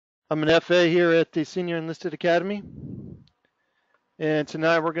I'm an FA here at the Senior Enlisted Academy, and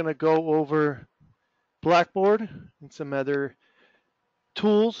tonight we're going to go over Blackboard and some other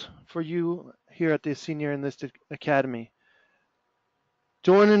tools for you here at the Senior Enlisted Academy.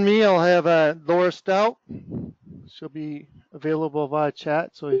 Joining me, I'll have Laura Stout. She'll be available via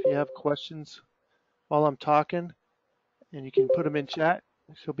chat, so if you have questions while I'm talking, and you can put them in chat,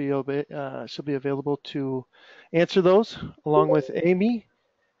 she'll be available to answer those, along with Amy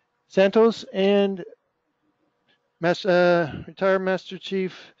Santos and retired Master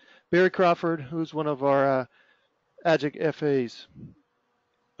Chief Barry Crawford, who's one of our adjunct FAs,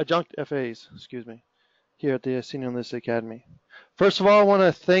 excuse me, here at the Senior Enlisted Academy. First of all, I want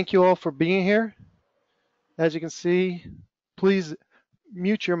to thank you all for being here. As you can see, please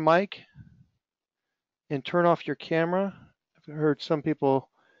mute your mic and turn off your camera. I've heard some people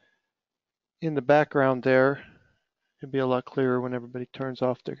in the background there. It'd be a lot clearer when everybody turns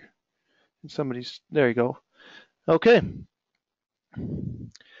off their, there you go. Okay.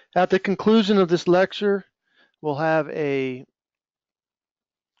 At the conclusion of this lecture, we'll have a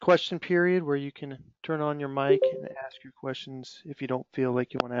question period where you can turn on your mic and ask your questions if you don't feel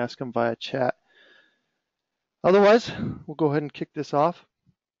like you want to ask them via chat. Otherwise, we'll go ahead and kick this off.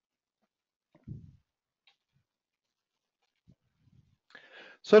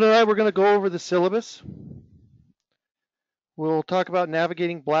 So tonight we're going to go over the syllabus. We'll talk about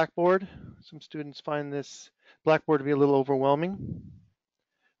navigating Blackboard. Some students find this Blackboard to be a little overwhelming.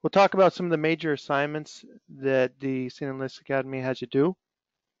 We'll talk about some of the major assignments that the Senior Enlisted Academy has you do.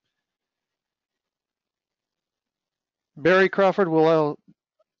 Barry Crawford will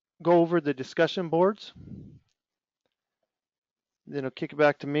go over the discussion boards. Then he'll kick it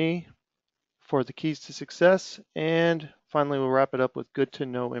back to me for the keys to success. And finally, we'll wrap it up with good to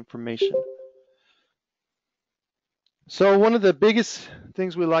know information. So one of the biggest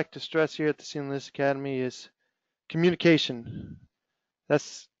things we like to stress here at the Senior Enlisted Academy is communication.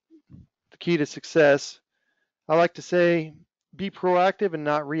 That's the key to success. I like to say, be proactive and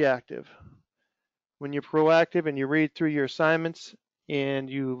not reactive. When you're proactive and you read through your assignments and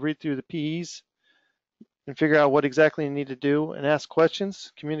you read through the PEs and figure out what exactly you need to do and ask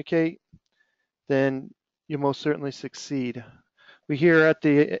questions, communicate, then you most certainly succeed. We here at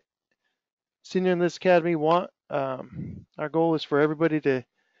the Senior Enlisted Academy our goal is for everybody to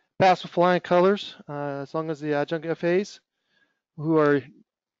pass with flying colors, as long as the adjunct FAs, who are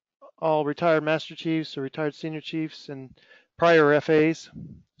all retired Master Chiefs or retired Senior Chiefs and prior FAs.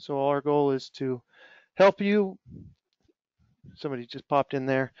 So our goal is to help you. Somebody just popped in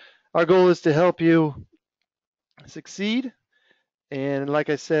there. Our goal is to help you succeed. And like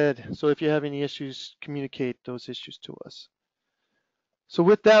I said, so if you have any issues, communicate those issues to us. So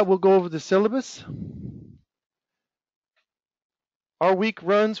with that, we'll go over the syllabus. Our week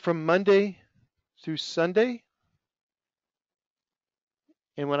runs from Monday through Sunday.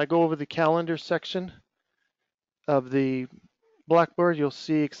 And when I go over the calendar section of the Blackboard, you'll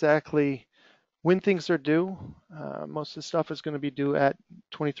see exactly when things are due. Most of the stuff is going to be due at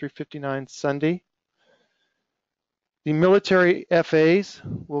 23:59 Sunday. The military FAs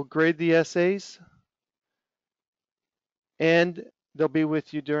will grade the essays, and they'll be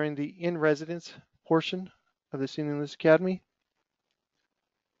with you during the in-residence portion of the Senior Enlisted Academy.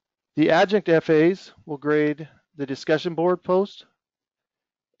 The adjunct FAs will grade the discussion board post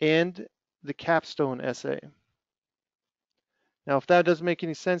and the capstone essay. Now, if that doesn't make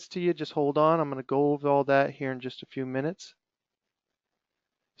any sense to you, just hold on. I'm going to go over all that here in just a few minutes.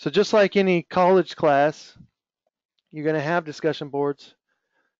 So just like any college class, you're going to have discussion boards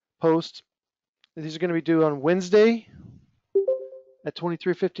posts. These are going to be due on Wednesday at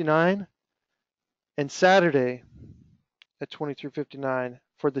 23:59 and Saturday at 23:59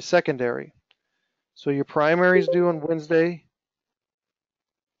 for the secondary. So your primary is due on Wednesday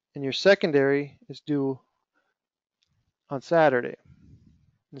and your secondary is due on Saturday.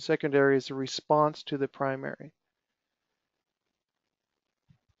 The secondary is a response to the primary.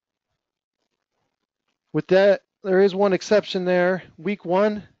 With that, there is one exception there. Week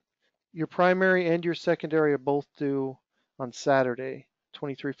 1, your primary and your secondary are both due on Saturday,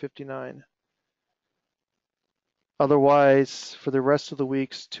 23:59. Otherwise, for the rest of the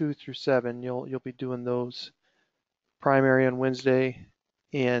weeks 2 through 7, you'll be doing those primary on Wednesday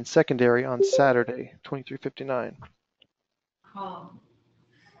and secondary on Saturday, 23:59. I'm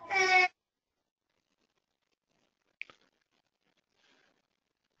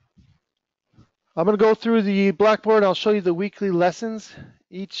going to go through the Blackboard. I'll show you the weekly lessons.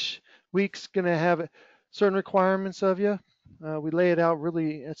 Each week's going to have certain requirements of you. We lay it out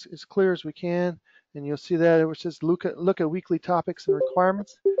really as clear as we can, and you'll see that it says look at weekly topics and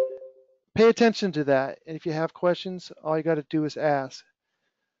requirements. pay attention to that. And if you have questions, all you got to do is ask.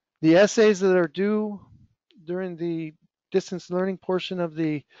 The essays that are due during the distance learning portion of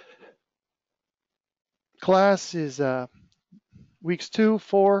the class is weeks 2,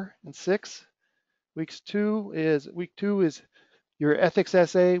 4, and 6. Week 2 is your ethics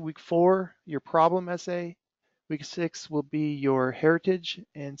essay. Week 4, your problem essay. Week 6 will be your heritage,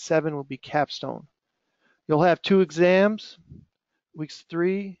 and 7 will be capstone. You'll have 2 exams, weeks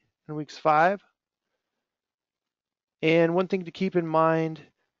 3 and weeks 5. And one thing to keep in mind,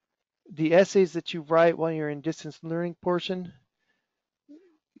 the essays that you write while you're in distance learning portion,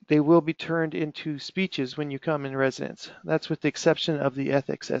 they will be turned into speeches when you come in residence. That's with the exception of the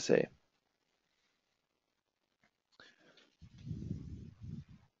ethics essay.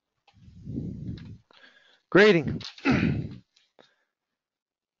 Grading.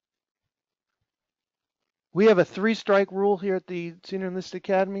 We have a 3-strike rule here at the Senior Enlisted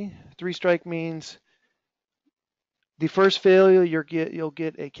Academy. 3-strike means the first failure you'll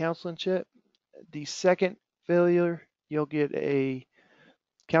get a counseling chip. The second failure you'll get a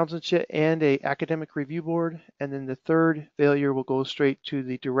counseling chip and a academic review board, and then the third failure will go straight to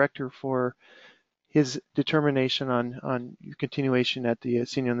the director for his determination on your continuation at the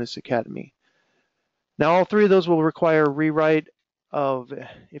Senior Enlisted Academy. Now, all 3 of those will require a rewrite of,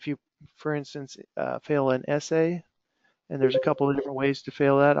 if you, for instance, fail an essay, and there's a couple of different ways to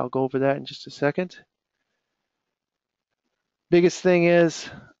fail that. I'll go over that in just a second. Biggest thing is,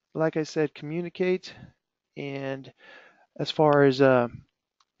 like I said, communicate. And as far as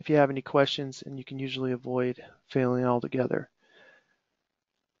if you have any questions, and you can usually avoid failing altogether.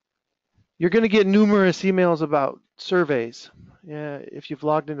 You're going to get numerous emails about surveys. If you've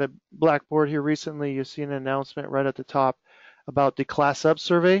logged into Blackboard here recently, you'll see an announcement right at the top about the Class Up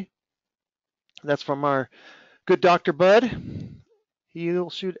survey. That's from our good Dr. Bud. He'll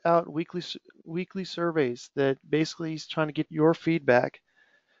shoot out weekly surveys that basically he's trying to get your feedback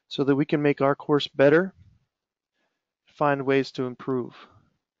so that we can make our course better, find ways to improve.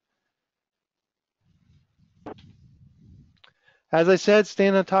 As I said,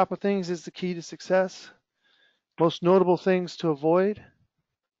 staying on top of things is the key to success. Most notable things to avoid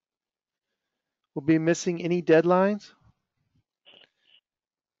will be missing any deadlines.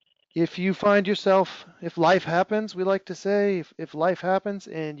 If you find yourself, if life happens, we like to say, if life happens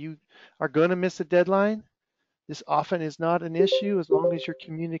and you are going to miss a deadline, this often is not an issue as long as you're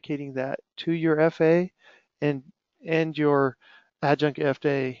communicating that to your FA and your adjunct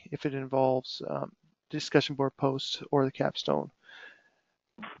FA if it involves discussion board posts or the capstone.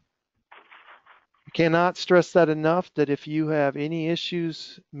 I cannot stress that enough, that if you have any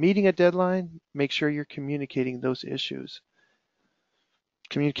issues meeting a deadline, make sure you're communicating those issues.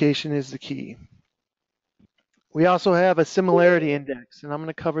 Communication is the key. We also have a similarity index, and I'm going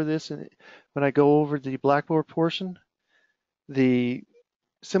to cover this when I go over the Blackboard portion. The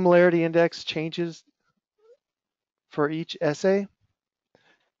similarity index changes for each essay.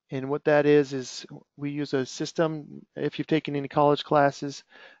 And what that is we use a system. If you've taken any college classes,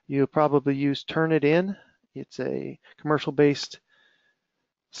 you'll probably use Turnitin. It's a commercial-based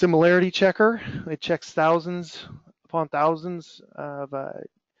similarity checker. It checks thousands upon thousands of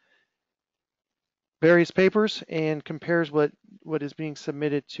various papers and compares what is being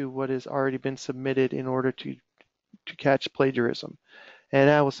submitted to what has already been submitted in order to catch plagiarism. And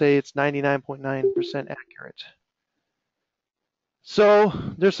I will say it's 99.9% accurate. So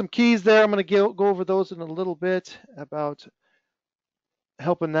there's some keys there. I'm going to go over those in a little bit about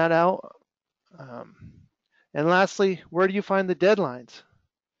helping that out. And lastly, where do you find the deadlines?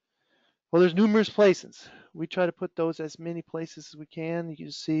 Well, there's numerous places. We try to put those as many places as we can. You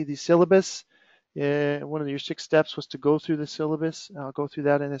can see the syllabus. One of your 6 steps was to go through the syllabus. I'll go through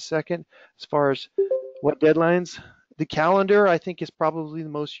that in a second. As far as what deadlines, the calendar I think is probably the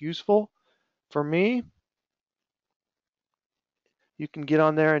most useful for me. You can get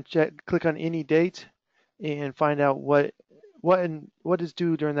on there and click on any date and find out what is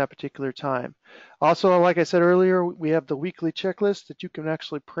due during that particular time. Also, like I said earlier, we have the weekly checklist that you can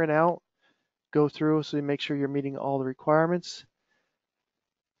actually print out, go through, so you make sure you're meeting all the requirements,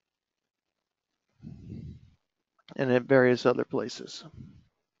 and at various other places.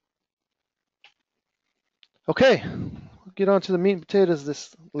 Okay, we'll get on to the meat and potatoes of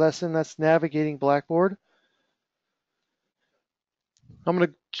this lesson. That's navigating Blackboard. I'm going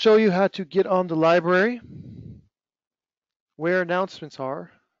to show you how to get on the library, where announcements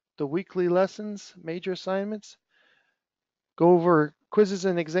are, the weekly lessons, major assignments, go over quizzes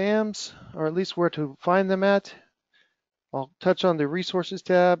and exams, or at least where to find them at. I'll touch on the resources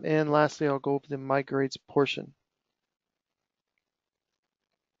tab, and lastly, I'll go over the My Grades portion.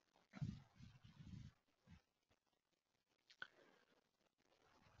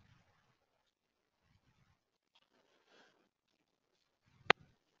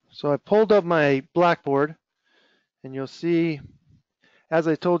 So I pulled up my Blackboard, and you'll see, as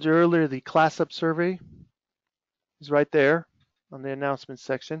I told you earlier, the class up survey is right there on the announcements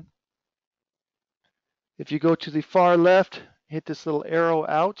section. If you go to the far left, hit this little arrow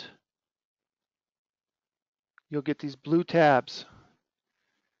out, you'll get these blue tabs.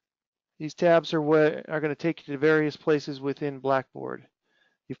 These tabs are what are going to take you to various places within Blackboard.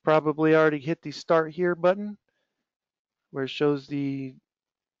 You've probably already hit the Start Here button, where it shows the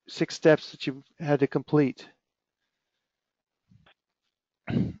 6 steps that you've had to complete.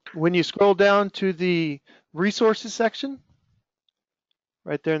 When you scroll down to the Resources section,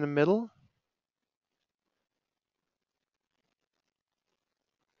 right there in the middle,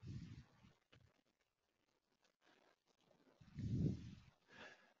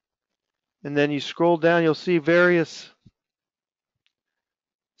 and then you scroll down, you'll see various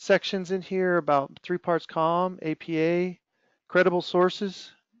sections in here about 3 parts comm, APA, credible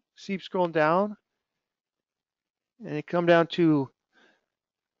sources. Keep scrolling down, and you come down to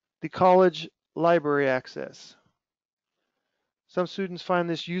the college library access. Some students find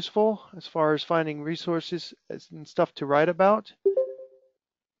this useful as far as finding resources and stuff to write about.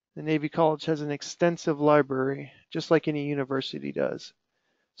 The Navy College has an extensive library, just like any university does.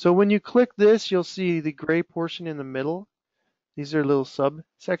 So when you click this, you'll see the gray portion in the middle. These are little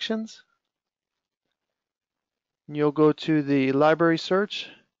subsections. And you'll go to the library search.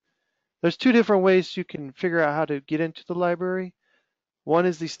 There's 2 different ways you can figure out how to get into the library. One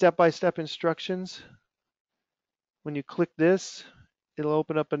is the step-by-step instructions. When you click this, it'll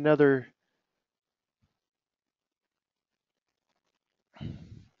open up another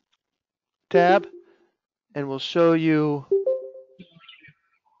tab and will show you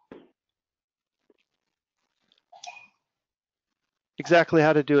exactly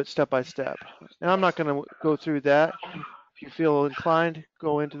how to do it step by step. Now I'm not going to go through that. If you feel inclined,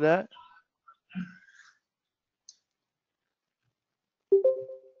 go into that.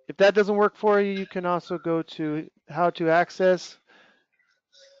 If that doesn't work for you, you can also go to how to access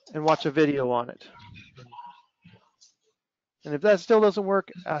and watch a video on it. And if that still doesn't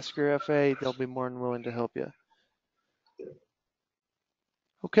work, ask your FA. They'll be more than willing to help you.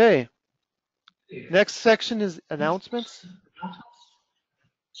 Okay. Next section is announcements.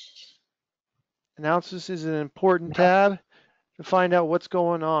 Announcements is an important tab to find out what's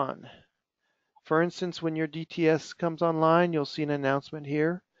going on. For instance, when your DTS comes online, you'll see an announcement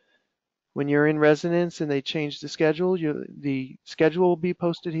here. When you're in residence and they change the schedule, the schedule will be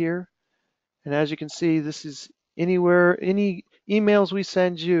posted here. And as you can see, this is anywhere, any emails we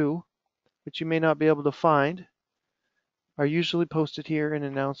send you, which you may not be able to find, are usually posted here in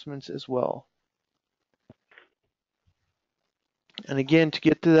announcements as well. And again, to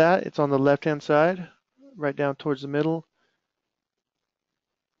get to that, it's on the left-hand side, right down towards the middle,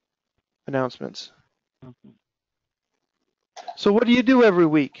 announcements. So what do you do every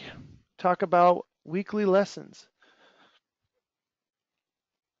week? Talk about weekly lessons.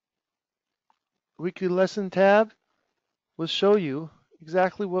 Weekly lesson tab will show you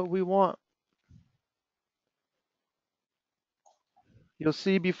exactly what we want. You'll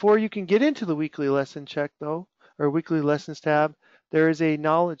see before you can get into the weekly lesson check though, or weekly lessons tab, there is a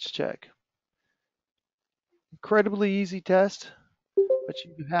knowledge check. Incredibly easy test, but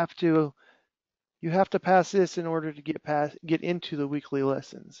you have to pass this in order to get into the weekly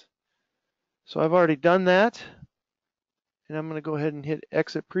lessons. So I've already done that, and I'm going to go ahead and hit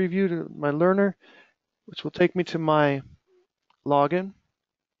exit preview to my learner, which will take me to my login.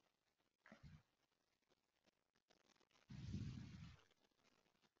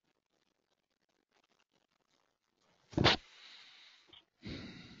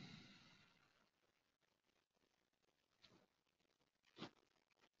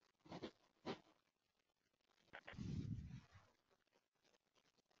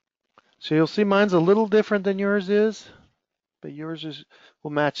 So you'll see mine's a little different than yours is, but yours will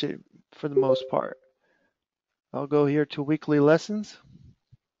match it for the most part. I'll go here to weekly lessons.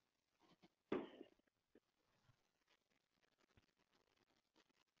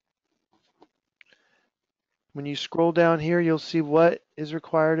 When you scroll down here, you'll see what is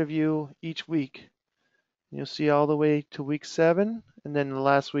required of you each week. You'll see all the way to week 7, and then the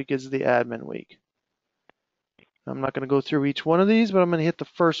last week is the admin week. I'm not going to go through each one of these, but I'm going to hit the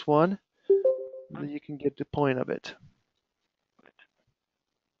first one so you can get the point of it.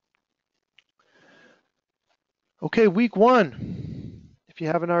 Okay, week 1. If you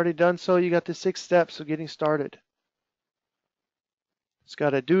haven't already done so, you got the 6 steps of getting started. It's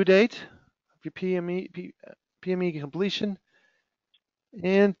got a due date of your PME completion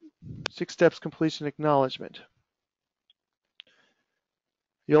and 6 steps completion acknowledgement.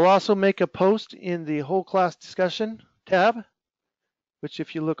 You'll also make a post in the whole class discussion tab, which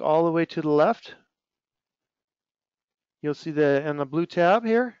if you look all the way to the left, you'll see on the blue tab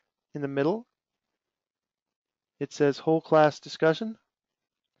here in the middle, it says whole class discussion.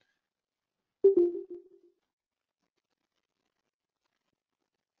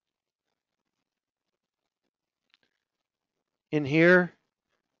 In here,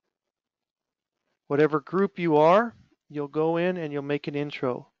 whatever group you are, you'll go in and you'll make an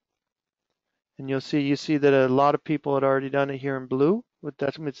intro. And you see that a lot of people had already done it here in blue.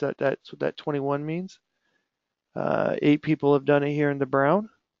 That's what that 21 means. 8 people have done it here in the brown.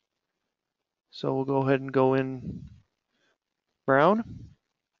 So we'll go ahead and go in brown.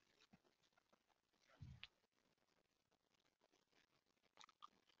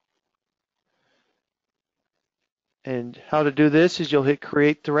 And how to do this is you'll hit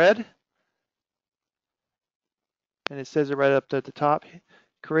create thread. And it says it right up at the top,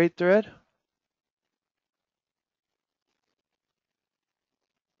 create thread.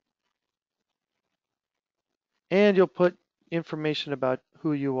 And you'll put information about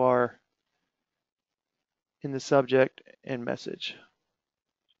who you are in the subject and message.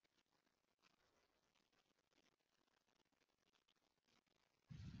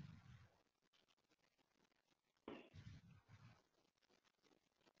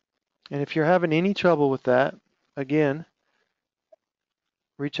 And if you're having any trouble with that, again,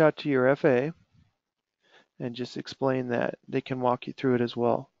 reach out to your FA and just explain that. They can walk you through it as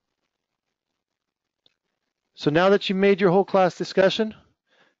well. So now that you've made your whole class discussion,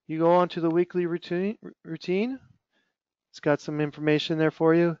 you go on to the weekly routine. It's got some information there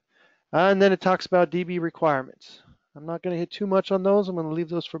for you. And then it talks about DB requirements. I'm not going to hit too much on those. I'm going to leave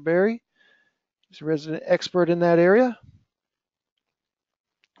those for Barry. He's a resident expert in that area.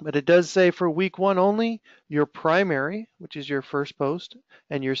 But it does say for week 1 only, your primary, which is your first post,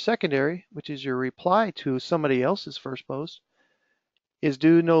 and your secondary, which is your reply to somebody else's first post, is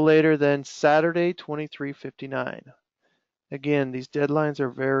due no later than Saturday, 23:59. Again, these deadlines are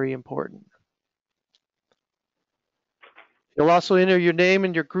very important. You'll also enter your name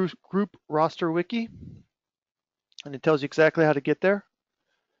in your group roster wiki, and it tells you exactly how to get there.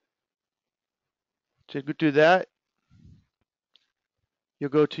 To do that,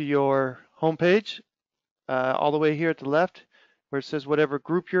 you'll go to your home page, all the way here at the left, where it says whatever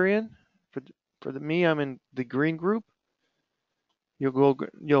group you're in. For me, I'm in the green group.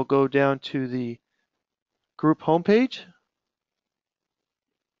 You'll go down to the group homepage.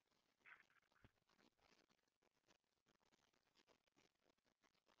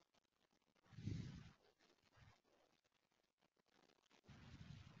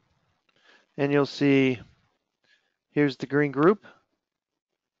 And you'll see, here's the green group.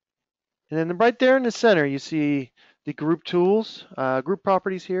 And then right there in the center, you see the group tools, group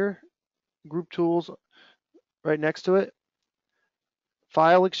properties here, group tools right next to it.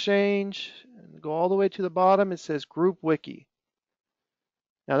 File exchange, and go all the way to the bottom, it says group wiki.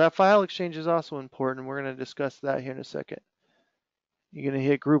 Now that file exchange is also important. We're going to discuss that here in a second. You're going to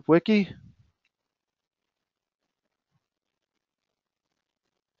hit group wiki.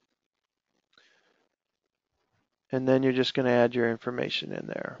 And then you're just going to add your information in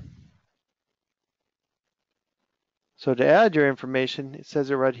there. So to add your information, it says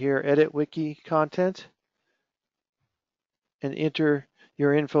it right here, edit wiki content, and enter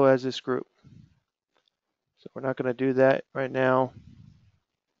your info as this group. So we're not going to do that right now.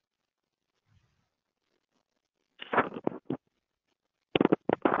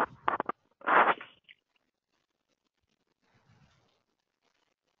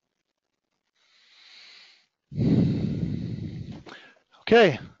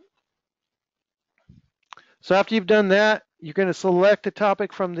 Okay. So after you've done that, you're going to select a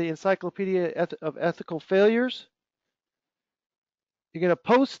topic from the Encyclopedia of Ethical Failures. You're going to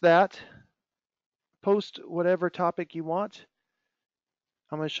post whatever topic you want.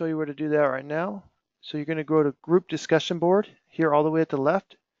 I'm going to show you where to do that right now. So you're going to go to Group Discussion Board here all the way at the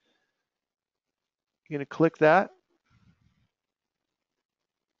left. You're going to click that.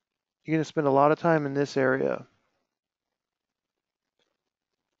 You're going to spend a lot of time in this area.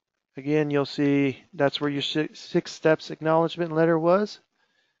 Again, you'll see that's where your 6 steps acknowledgement letter was.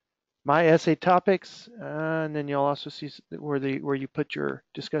 My essay topics, and then you'll also see where you put your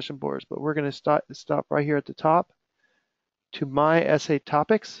discussion boards. But we're going to stop right here at the top to my essay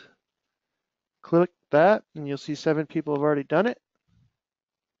topics. Click that, and you'll see 7 people have already done it.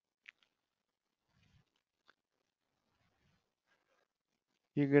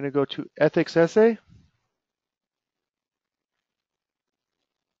 You're going to go to ethics essay.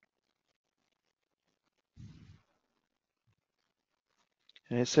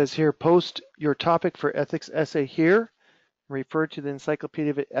 And it says here, post your topic for ethics essay here. Refer to the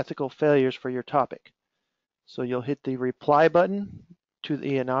Encyclopedia of Ethical Failures for your topic. So you'll hit the reply button to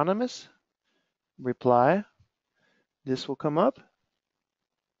the anonymous, reply. This will come up,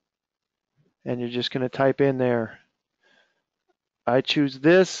 and you're just going to type in there, I choose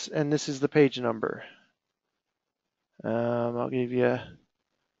this, and this is the page number. I'll give you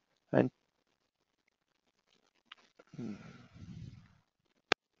an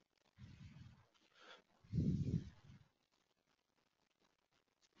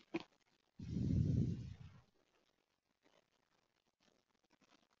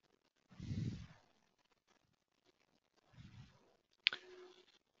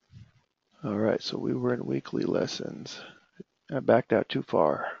all right, so we were in weekly lessons. I backed out too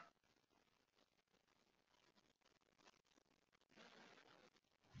far.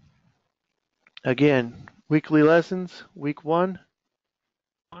 Again, weekly lessons, week 1.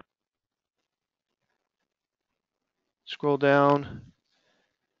 Scroll down.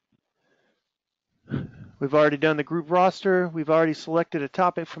 We've already done the group roster. We've already selected a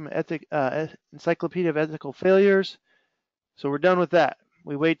topic from Encyclopedia of Ethical Failures. So we're done with that.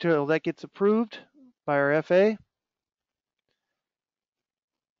 We wait till that gets approved by our FA.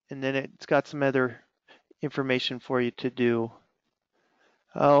 And then it's got some other information for you to do.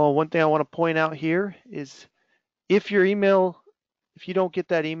 One thing I want to point out here is if you don't get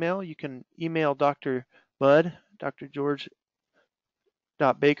that email, you can email Dr. Bud, Dr. George.Baker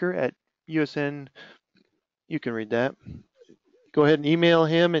at USN. You can read that. Go ahead and email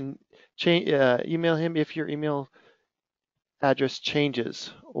him and email him if your email address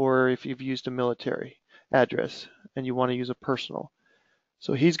changes or if you've used a military address and you want to use a personal.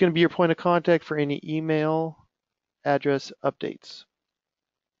 So he's going to be your point of contact for any email address updates.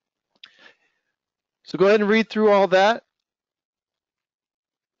 So go ahead and read through all that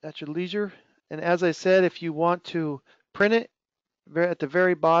at your leisure. And as I said, if you want to print it, at the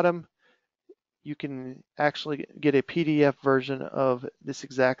very bottom, you can actually get a PDF version of this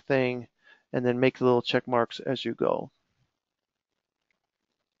exact thing and then make the little check marks as you go.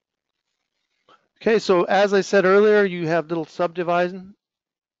 Okay, so as I said earlier, you have little subdivision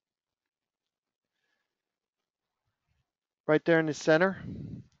right there in the center.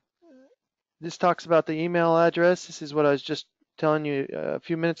 This talks about the email address. This is what I was just telling you a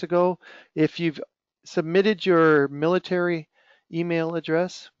few minutes ago. If you've submitted your military email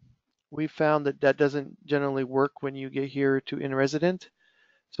address, we found that that doesn't generally work when you get here to in-resident.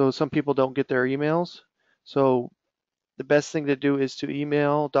 So some people don't get their emails. So the best thing to do is to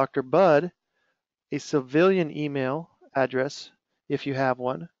email Dr. Bud a civilian email address if you have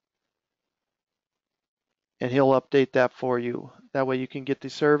one, and he'll update that for you. That way you can get the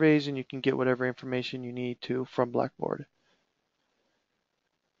surveys and you can get whatever information you need to from Blackboard.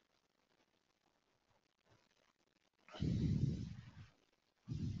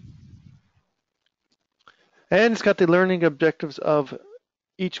 And it's got the learning objectives of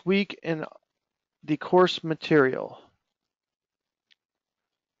each week and the course material.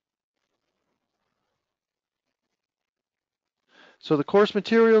 So the course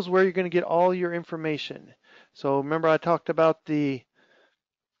material is where you're going to get all your information. So remember I talked about the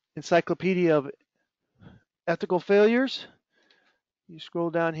Encyclopedia of Ethical Failures. You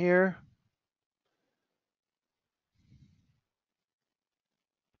scroll down here.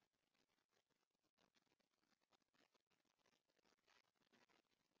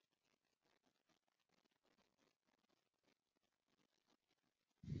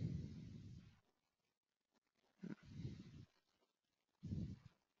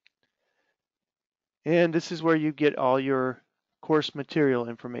 And this is where you get all your course material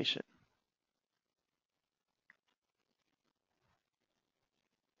information.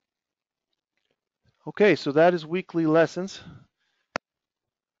 Okay, so that is weekly lessons.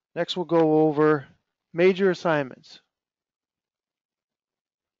 Next we'll go over major assignments.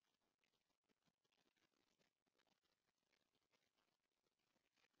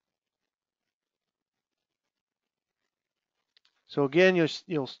 So again,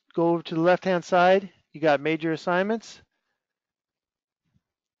 you'll go over to the left-hand side. You got major assignments.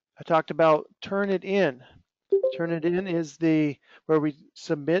 I talked about Turnitin. Turnitin is where we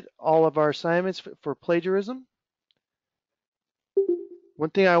submit all of our assignments for plagiarism.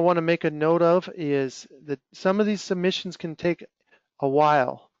 One thing I want to make a note of is that some of these submissions can take a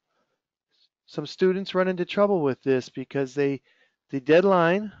while. Some students run into trouble with this because the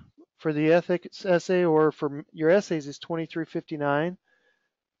deadline for the ethics essay or for your essays is 23:59,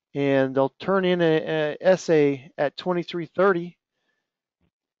 and they'll turn in an essay at 23:30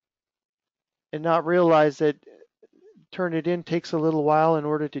 and not realize that turn it in takes a little while in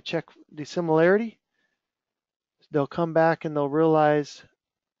order to check the similarity. They'll come back and they'll realize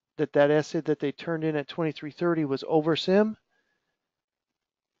that that essay that they turned in at 2330 was over sim,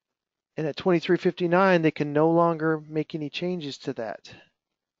 and at 2359 they can no longer make any changes to that.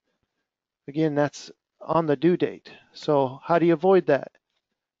 Again, that's on the due date. So how do you avoid that?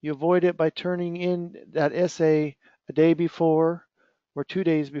 You avoid it by turning in that essay a day before or 2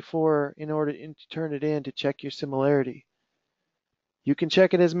 days before in order to turn it in to check your similarity. You can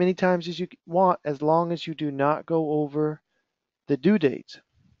check it as many times as you want as long as you do not go over the due date.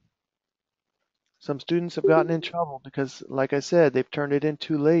 Some students have gotten in trouble because, like I said, they've turned it in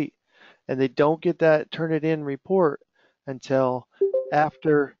too late and they don't get that turn it in report until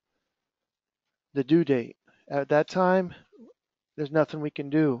after the due date. At that time, there's nothing we can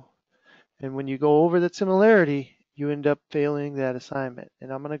do. And when you go over that similarity, you end up failing that assignment.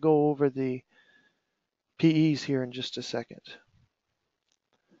 And I'm going to go over the PEs here in just a second.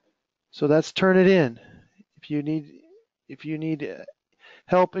 So that's turn it in. If you need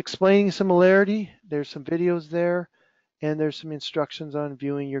help explaining similarity, there's some videos there and there's some instructions on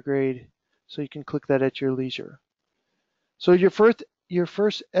viewing your grade. So you can click that at your leisure. So your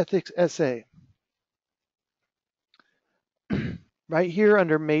first ethics essay. Right here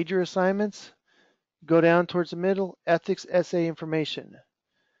under major assignments, go down towards the middle, ethics essay information.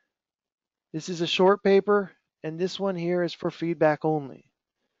 This is a short paper, and this one here is for feedback only.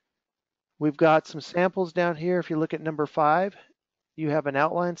 We've got some samples down here. If you look at number 5, you have an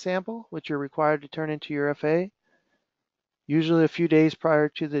outline sample, which you're required to turn into your FA, usually a few days prior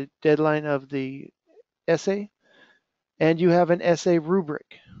to the deadline of the essay. And you have an essay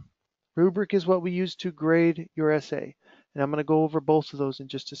rubric. Rubric is what we use to grade your essay. And I'm going to go over both of those in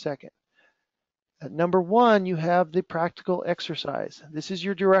just a second. At number 1, you have the practical exercise. This is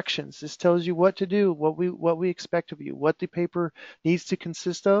your directions. This tells you what to do, what we expect of you, what the paper needs to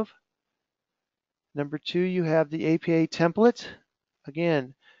consist of. Number 2, you have the APA template.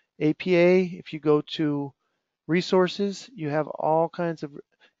 Again, APA, if you go to resources, you have all kinds of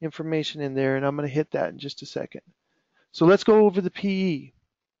information in there, and I'm going to hit that in just a second. So let's go over the PE.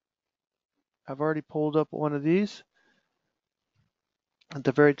 I've already pulled up one of these. At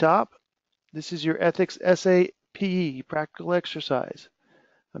the very top, this is your ethics essay PE, practical exercise.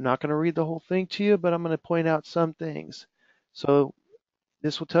 I'm not going to read the whole thing to you, but I'm going to point out some things. So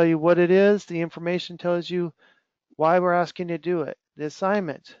this will tell you what it is. The information tells you why we're asking you to do it. The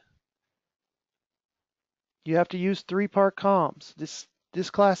assignment. You have to use 3-part comms. This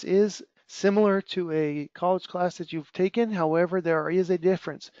class is similar to a college class that you've taken. However, there is a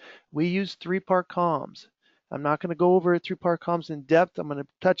difference. We use 3-part comms. I'm not going to go over 3-part comms in depth. I'm going to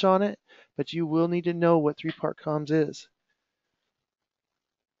touch on it, but you will need to know what 3-part comms is.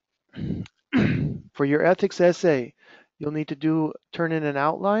 For your ethics essay, you'll need to turn in an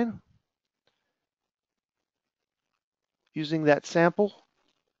outline using that sample.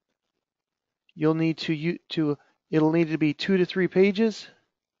 You'll need it'll need to be 2 to 3 pages.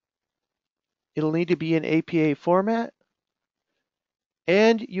 It'll need to be in APA format.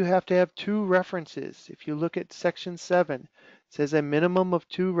 And you have to have 2 references. If you look at section 7, it says a minimum of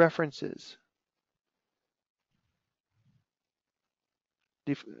 2 references.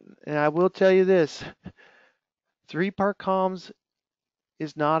 And I will tell you this, 3-part comms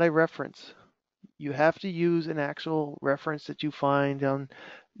is not a reference. You have to use an actual reference that you find on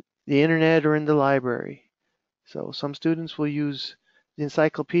the internet or in the library. So some students will use the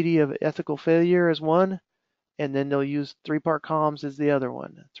Encyclopedia of Ethical Failure as one, and then they'll use 3-part comms as the other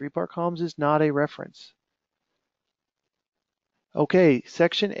one. 3-part comms is not a reference. Okay,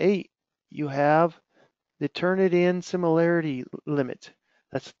 section 8, you have the Turnitin similarity limit.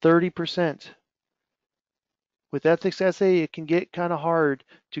 That's 30%. With ethics essay, it can get kind of hard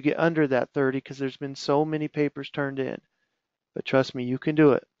to get under that 30 because there's been so many papers turned in. But trust me, you can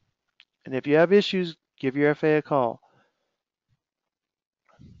do it. And if you have issues, give your FA a call.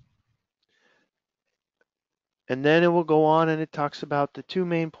 And then it will go on and it talks about the 2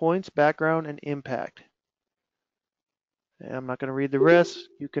 main points, background and impact. And I'm not going to read the rest.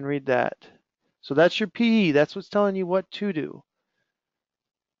 You can read that. So that's your PE. That's what's telling you what to do.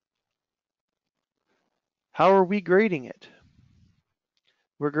 How are we grading it?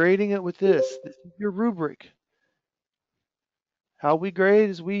 We're grading it with this. This is your rubric. How we grade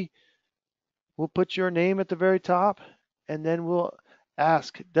is we'll put your name at the very top, and then we'll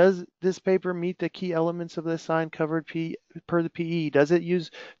ask, does this paper meet the key elements of the assigned covered per the PE? Does it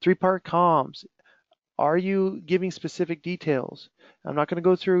use 3-part comms? Are you giving specific details? I'm not going to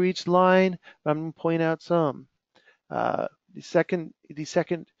go through each line, but I'm going to point out some. The second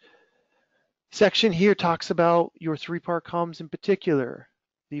Section here talks about your three-part comms in particular.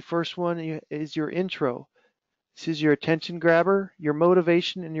 The first one is your intro. This is your attention grabber, your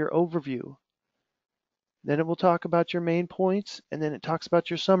motivation, and your overview. Then it will talk about your main points, and then it talks about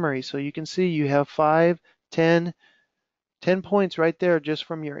your summary. So you can see you have 5, 10 points right there just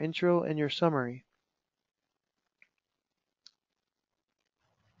from your intro and your summary.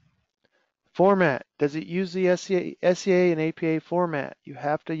 Format. Does it use the SEA and APA format? You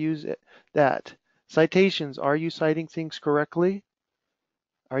have to use that. Citations. Are you citing things correctly?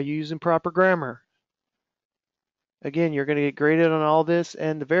 Are you using proper grammar? Again, you're going to get graded on all this.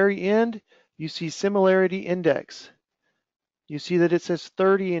 And the very end, you see similarity index. You see that it says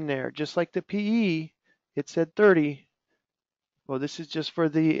 30 in there. Just like the PE, it said 30. Well, this is just for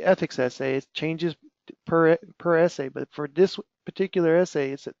the ethics essay. It changes per essay, but for this particular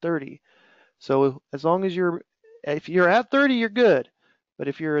essay, it's at 30. So as long as if you're at 30, you're good. But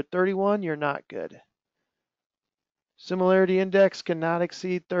if you're at 31, you're not good. Similarity index cannot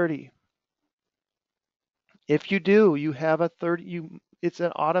exceed 30. If you do, you have a 30, it's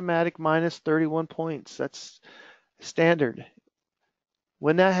an automatic minus 31 points. That's standard.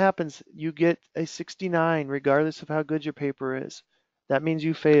 When that happens, you get a 69 regardless of how good your paper is. That means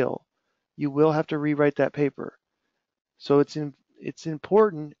you fail. You will have to rewrite that paper. So it's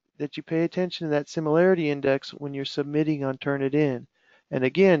important that you pay attention to that similarity index when you're submitting on Turnitin. And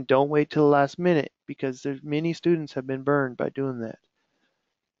again, don't wait till the last minute because there's many students have been burned by doing that.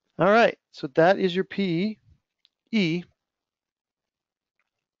 All right, so that is your PE.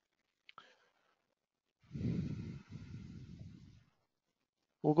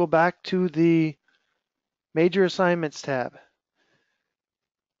 We'll go back to the major assignments tab.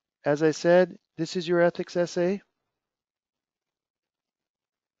 As I said, this is your ethics essay.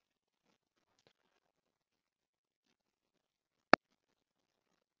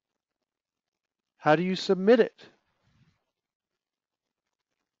 How do you submit it?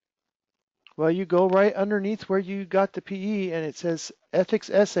 Well, you go right underneath where you got the PE and it says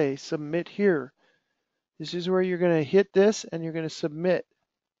ethics essay, submit here. This is where you're going to hit this and you're going to submit.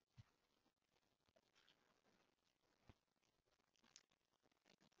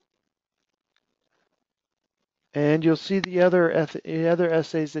 And you'll see the other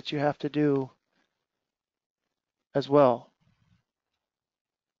essays that you have to do as well.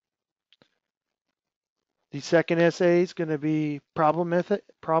 The second essay is going to be problem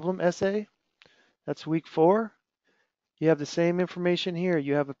essay. That's week 4. You have the same information here.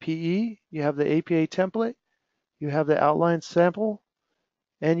 You have a PE, you have the APA template, you have the outline sample,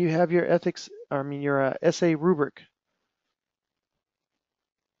 and you have your your essay rubric.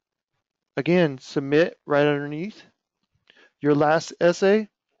 Again, submit right underneath. Your last essay,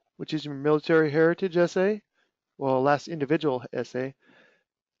 which is your military heritage essay, well, last individual essay,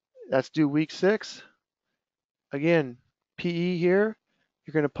 that's due week 6. Again, PE here,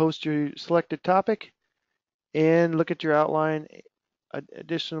 you're going to post your selected topic and look at your outline.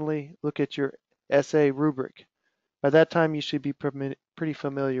 Additionally, look at your essay rubric. By that time, you should be pretty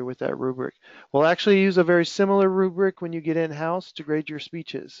familiar with that rubric. We'll actually use a very similar rubric when you get in-house to grade your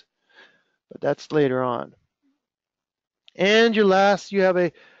speeches, but that's later on. And your last,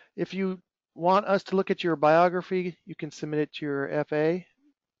 if you want us to look at your biography, you can submit it to your FA.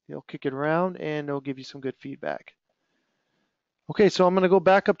 They'll kick it around and they'll give you some good feedback. Okay, so I'm going to go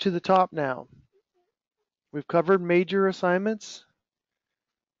back up to the top now. We've covered major assignments.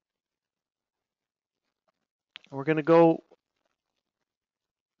 We're going to go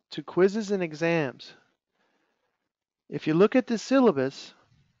to quizzes and exams. If you look at the syllabus,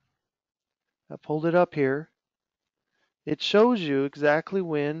 I pulled it up here, it shows you exactly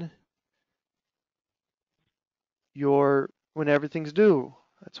when everything's due.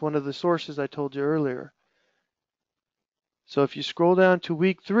 That's one of the sources I told you earlier. So if you scroll down to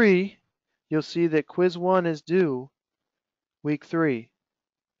week 3, you'll see that quiz 1 is due week 3.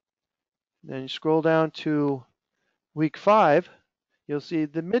 Then you scroll down to week 5, you'll see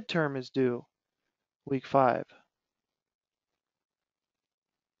the midterm is due week 5.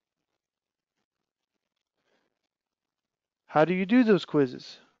 How do you do those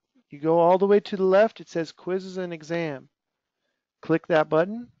quizzes? You go all the way to the left, it says quizzes and exam. Click that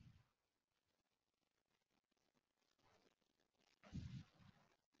button.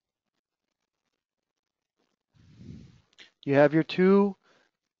 You have your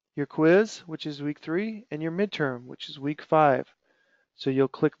quiz, which is week 3, and your midterm, which is week 5. So you'll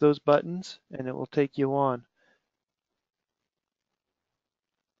click those buttons and it will take you on.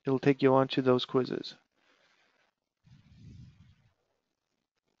 It'll take you on to those quizzes.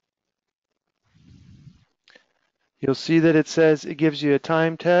 You'll see that it says it gives you a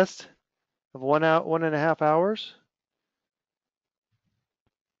time test of 1.5 hours.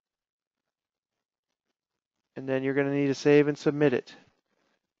 And then you're going to need to save and submit it.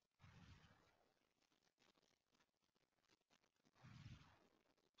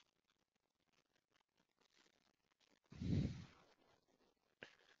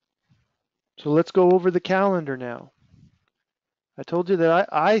 So let's go over the calendar now. I told you that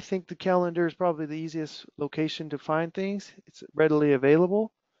I think the calendar is probably the easiest location to find things. It's readily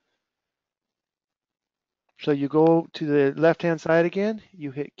available. So you go to the left-hand side again, you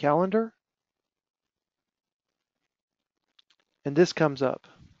hit calendar, and this comes up.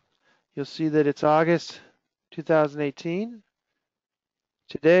 You'll see that it's August 2018.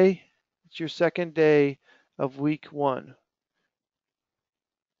 Today, it's your second day of week 1.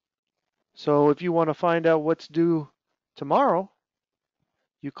 So if you want to find out what's due tomorrow,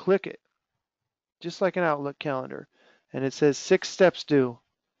 you click it, just like an Outlook calendar, and it says 6 steps due.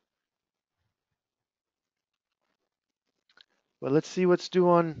 But let's see what's due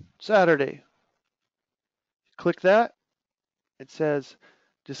on Saturday. Click that. It says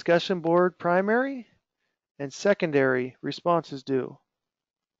discussion board primary and secondary responses due.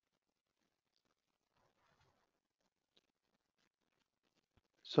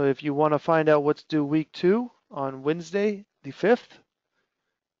 So if you want to find out what's due week 2 on Wednesday the 5th,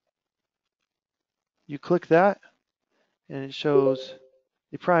 you click that and it shows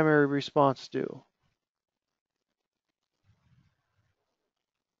the primary response due.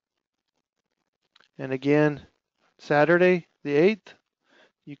 And again, Saturday the 8th,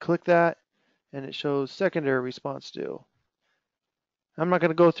 you click that and it shows secondary response due. I'm not going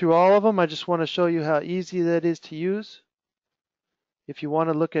to go through all of them. I just want to show you how easy that is to use. If you want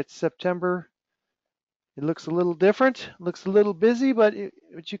to look at September, it looks a little different, looks a little busy, but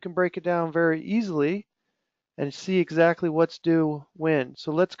you can break it down very easily and see exactly what's due when.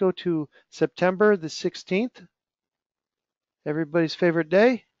 So let's go to September the 16th, everybody's favorite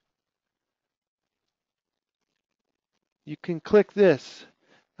day. You can click this.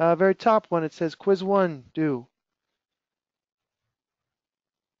 Very top one, it says quiz 1 due.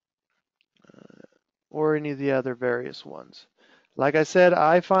 Or any of the other various ones. Like I said,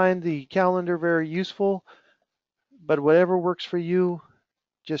 I find the calendar very useful, but whatever works for you,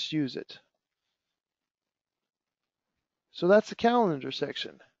 just use it. So that's the calendar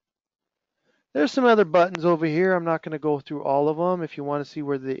section. There's some other buttons over here. I'm not going to go through all of them. If you want to see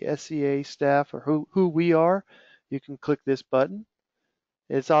where the SEA staff or who we are, you can click this button.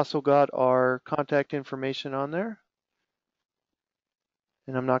 It's also got our contact information on there.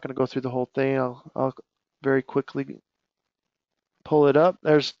 And I'm not going to go through the whole thing. I'll very quickly pull it up.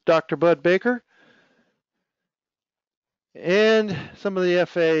 There's Dr. Bud Baker. And some of the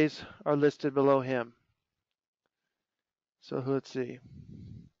FAs are listed below him. So let's see.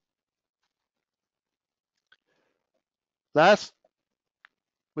 Last,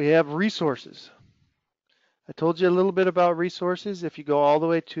 we have resources. I told you a little bit about resources. If you go all the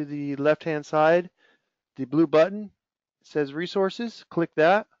way to the left-hand side, the blue button says resources. Click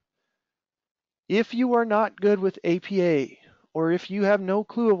that. If you are not good with APA, or if you have no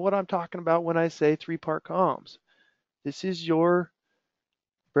clue of what I'm talking about when I say 3-part comms, this is your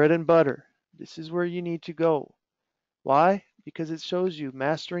bread and butter. This is where you need to go. Why? Because it shows you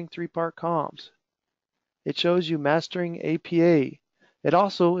mastering 3-part comms. It shows you mastering APA. It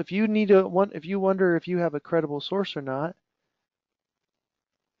also, if you wonder if you have a credible source or not,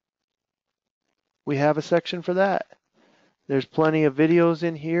 we have a section for that. There's plenty of videos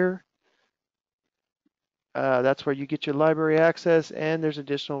in here. That's where you get your library access, and there's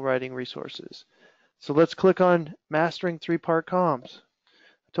additional writing resources. So let's click on Mastering 3-Part Comms.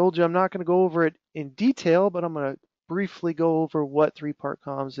 I told you I'm not going to go over it in detail, but I'm going to briefly go over what 3-Part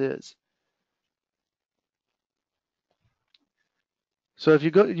Comms is. So if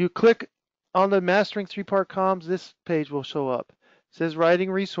you click on the Mastering 3-Part Comms, this page will show up. It says Writing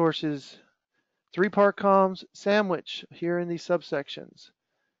Resources, 3-Part Comms, Sandwich here in these subsections.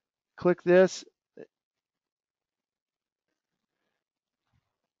 Click this.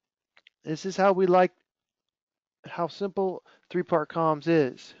 This is how how simple 3-Part Comms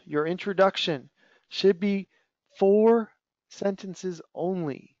is. Your introduction should be 4 sentences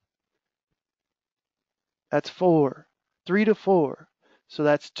only. That's 4. 3 to 4. So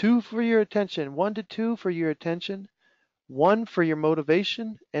that's 2 for your attention, 1 to 2 for your attention, 1 for your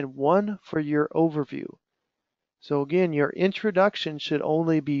motivation, and 1 for your overview. So again, your introduction should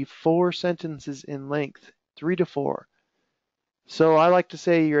only be 4 sentences in length, 3 to 4. So I like to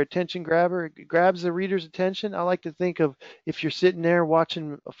say your attention grabber, it grabs the reader's attention. I like to think of if you're sitting there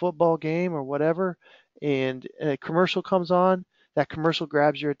watching a football game or whatever, and a commercial comes on, that commercial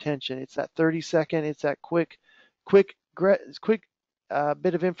grabs your attention. It's that 30-second, it's that quick bit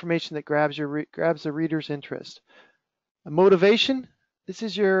of information that grabs the reader's interest. Motivation, this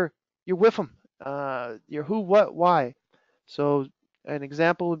is your WIFM, your who, what, why. So an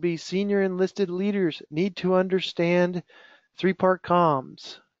example would be senior enlisted leaders need to understand three-part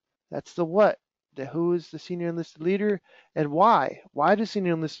comms. That's the what. The who is the senior enlisted leader, and why. Why do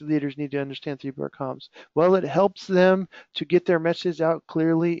senior enlisted leaders need to understand three-part comms? Well, it helps them to get their message out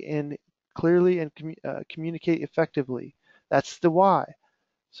clearly and communicate effectively. That's the why.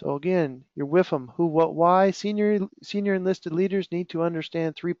 So again, you're with them. Who, what, why? Senior enlisted leaders need to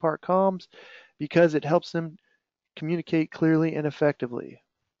understand three-part comms because it helps them communicate clearly and effectively.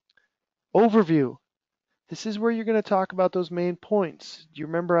 Overview. This is where you're going to talk about those main points. Do you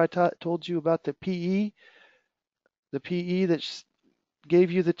remember I told you about the PE? The PE that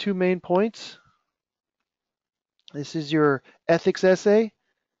gave you the two main points? This is your ethics essay.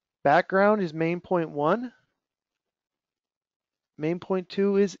 Background is main point 1. Main point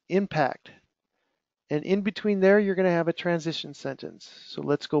 2 is impact. And in between there, you're going to have a transition sentence. So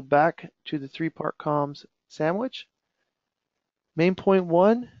let's go back to the three-part comms sandwich. Main point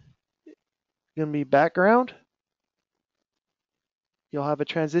 1 is going to be background. You'll have a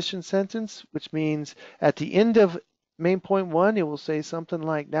transition sentence, which means at the end of main point 1, it will say something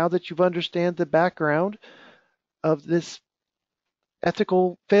like, now that you've understood the background of this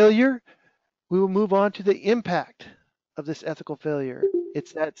ethical failure, we will move on to the impact of this ethical failure.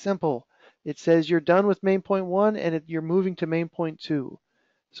 It's that simple. It says you're done with main point 1 and you're moving to main point 2.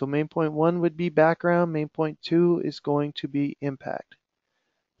 So main point 1 would be background, main point 2 is going to be impact.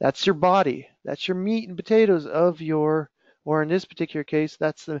 That's your body. That's your meat and potatoes of your, or in this particular case,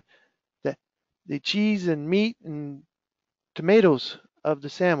 that's the cheese and meat and tomatoes of the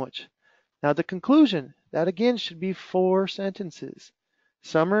sandwich. Now the conclusion, that again should be 4 sentences.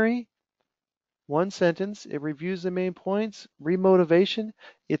 Summary, 1 sentence, it reviews the main points. Remotivation,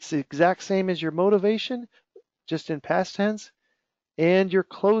 it's the exact same as your motivation, just in past tense. And your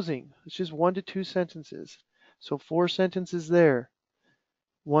closing, it's just 1 to 2 sentences. So 4 sentences there.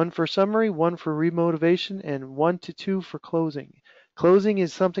 1 for summary, 1 for remotivation, and 1 to 2 for closing. Closing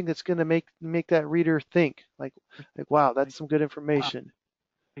is something that's going to make that reader think, like, wow, that's some good information.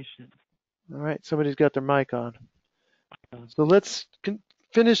 All right, somebody's got their mic on. So let's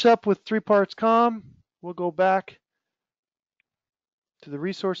finish up with 3 parts comm. We'll go back to the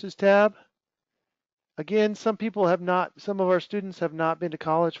resources tab. Again, some of our students have not been to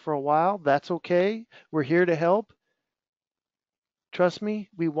college for a while. That's okay. We're here to help. Trust me,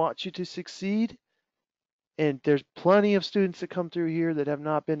 we want you to succeed. And there's plenty of students that come through here that have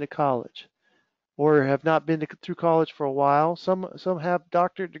not been to college or have not been through college for a while. Some have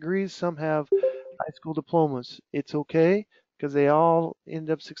doctorate degrees, some have high school diplomas. It's okay because they all end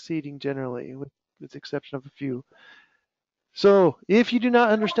up succeeding generally, with the exception of a few. So if you do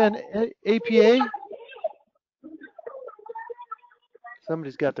not understand APA,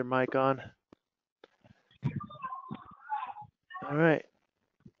 somebody's got their mic on. All right.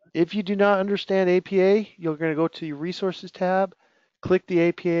 If you do not understand APA, you're going to go to your resources tab, click the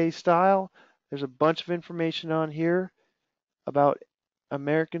APA style. There's a bunch of information on here about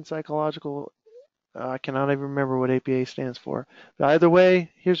American Psychological. I cannot even remember what APA stands for. But either way,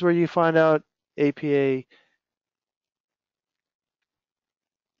 here's where you find out APA.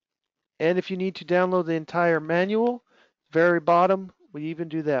 And if you need to download the entire manual, very bottom, we even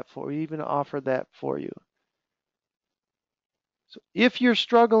do that for. We even offer that for you. So if you're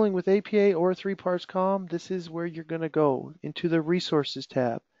struggling with APA or 3 parts comm, this is where you're going to go, into the resources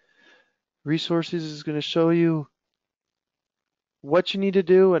tab. Resources is going to show you what you need to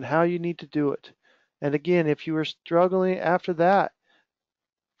do and how you need to do it. And again, if you are struggling after that,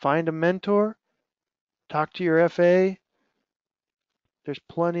 find a mentor, talk to your FA. There's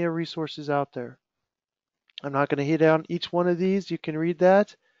plenty of resources out there. I'm not going to hit on each one of these. You can read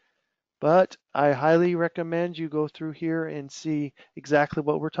that. But I highly recommend you go through here and see exactly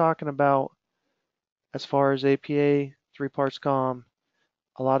what we're talking about as far as APA, 3 parts comm.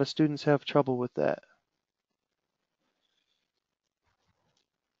 A lot of students have trouble with that.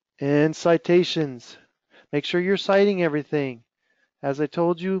 And citations. Make sure you're citing everything. As I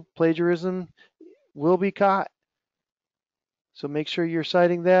told you, plagiarism will be caught. So make sure you're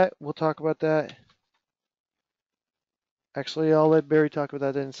citing that. We'll talk about that. Actually, I'll let Barry talk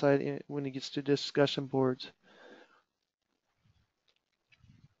about that inside when he gets to discussion boards.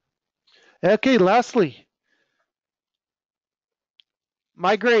 Okay, lastly,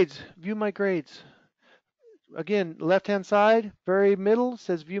 my grades. View my grades. Again, left-hand side, very middle,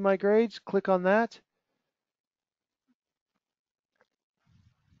 says view my grades. Click on that.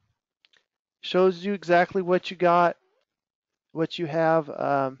 Shows you exactly what you got, what you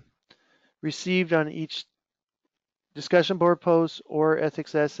have received on each discussion board post or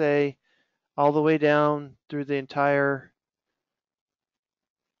ethics essay, all the way down through the entire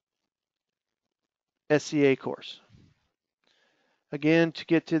SCA course. Again, to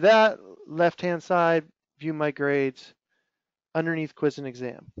get to that, left-hand side, view my grades, underneath quiz and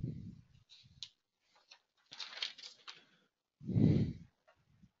exam.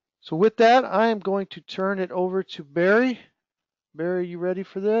 So with that, I am going to turn it over to Barry. Barry, you ready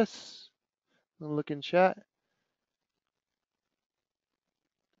for this? I'm gonna look in chat.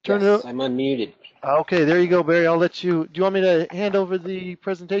 Yes, I'm unmuted. Okay, there you go, Barry. I'll let you. Do you want me to hand over the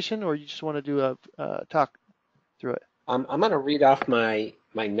presentation, or you just want to do a talk through it? I'm going to read off my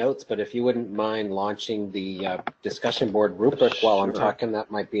notes, but if you wouldn't mind launching the discussion board rubric while I'm talking,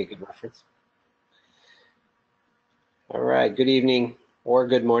 that might be a good reference. All right, good evening or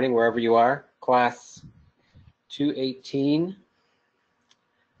good morning, wherever you are. Class 218.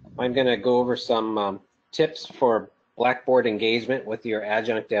 I'm going to go over some tips for Blackboard engagement with your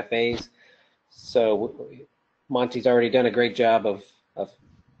adjunct FAs. So Monty's already done a great job of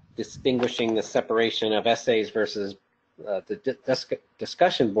distinguishing the separation of essays versus the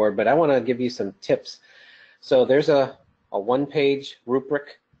discussion board, but I want to give you some tips. So there's a one-page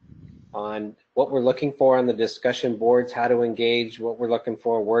rubric on what we're looking for on the discussion boards, how to engage, what we're looking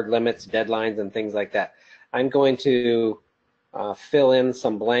for, word limits, deadlines, and things like that. I'm going to fill in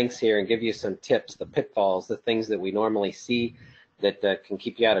some blanks here and give you some tips, the pitfalls, the things that we normally see that can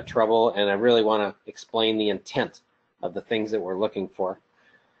keep you out of trouble, and I really want to explain the intent of the things that we're looking for.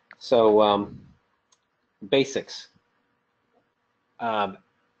 So basics.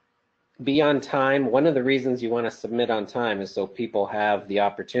 Be on time. One of the reasons you want to submit on time is so people have the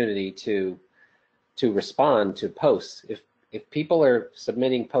opportunity to respond to posts. If people are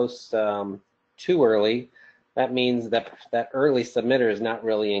submitting posts too early, that means that early submitter is not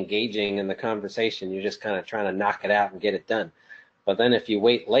really engaging in the conversation. You're just kind of trying to knock it out and get it done. But then if you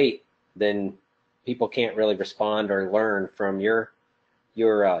wait late, then people can't really respond or learn from your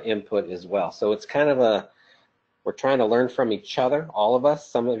input as well. So it's kind of we're trying to learn from each other, all of us.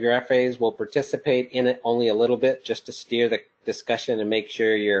 Some of your FAs will participate in it only a little bit just to steer the discussion and make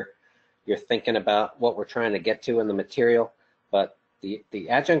sure you're thinking about what we're trying to get to in the material. But the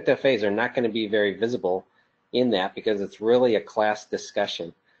adjunct FAs are not going to be very visible in that because it's really a class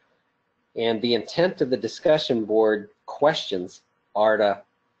discussion. And the intent of the discussion board questions are to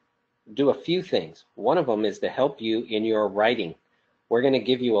do a few things. One of them is to help you in your writing. We're going to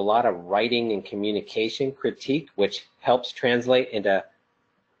give you a lot of writing and communication critique, which helps translate into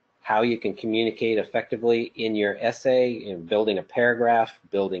how you can communicate effectively in your essay, in building a paragraph,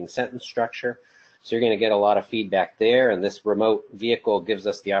 building sentence structure. So you're going to get a lot of feedback there, and this remote vehicle gives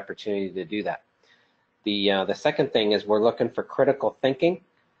us the opportunity to do that. The second thing is we're looking for critical thinking.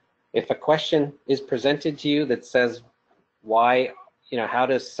 If a question is presented to you that says, why, how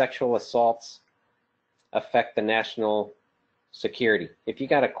does sexual assaults affect the national security? If you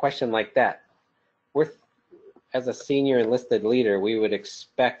got a question like that, as a senior enlisted leader, we would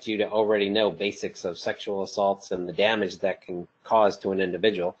expect you to already know basics of sexual assaults and the damage that can cause to an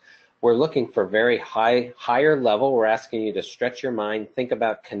individual. We're looking for very higher level. We're asking you to stretch your mind, think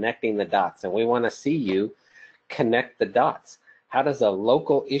about connecting the dots, and we want to see you connect the dots. How does a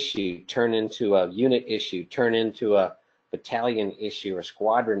local issue turn into a unit issue, turn into a battalion issue or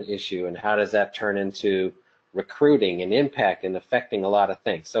squadron issue, and how does that turn into recruiting and impact and affecting a lot of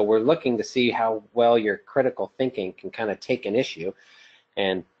things? So we're looking to see how well your critical thinking can kind of take an issue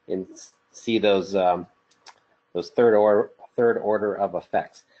and see those third order of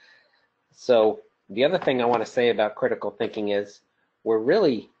effects. So the other thing I want to say about critical thinking is we're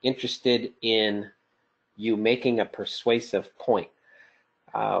really interested in you making a persuasive point.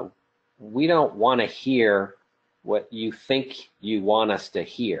 We don't want to hear what you think you want us to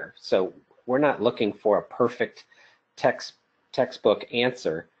hear. So we're not looking for a perfect textbook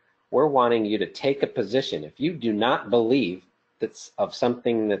answer. We're wanting you to take a position. If you do not believe that's of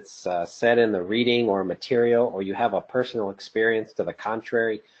something that's said in the reading or material, or you have a personal experience to the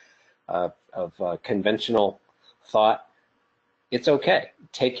contrary of conventional thought, it's okay.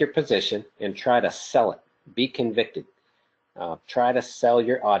 Take your position and try to sell it. Be convicted. Try to sell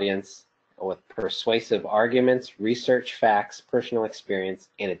your audience with persuasive arguments, research, facts, personal experience,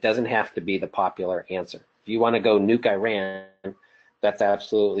 and it doesn't have to be the popular answer. If you want to go nuke Iran, that's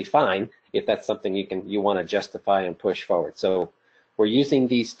absolutely fine if that's something you want to justify and push forward. So we're using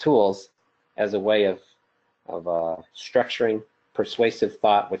these tools as a way of structuring persuasive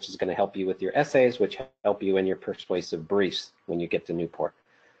thought, which is going to help you with your essays, which help you in your persuasive briefs when you get to Newport.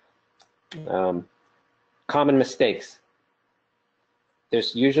 Common mistakes.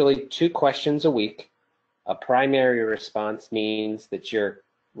 There's usually 2 questions a week. A primary response means that you're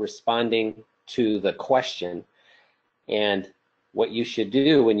responding to the question, and what you should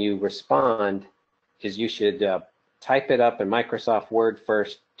do when you respond is you should type it up in Microsoft Word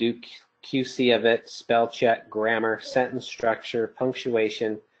first, do QC of it, spell check, grammar, sentence structure,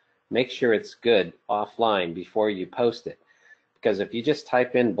 punctuation, make sure it's good offline before you post it. Because if you just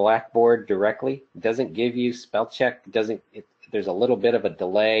type in Blackboard directly, it doesn't give you spell check, there's a little bit of a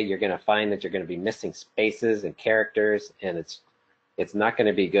delay. You're going to find that you're going to be missing spaces and characters, and it's not going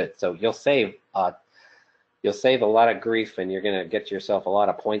to be good. So you'll save a lot of grief, and you're going to get yourself a lot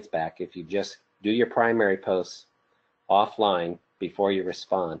of points back if you just do your primary posts offline before you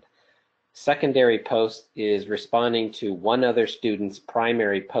respond. Secondary post is responding to one other student's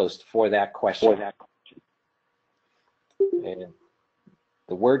primary post for that question. And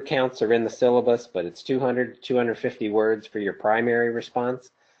the word counts are in the syllabus, but it's 200 to 250 words for your primary response.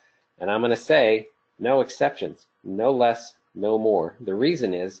 And I'm going to say no exceptions, no less, no more. The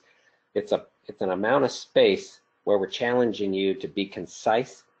reason is it's an amount of space where we're challenging you to be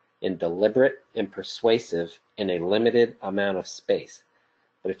concise and deliberate and persuasive in a limited amount of space.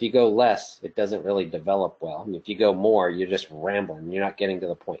 But if you go less, it doesn't really develop well. And if you go more, you're just rambling. You're not getting to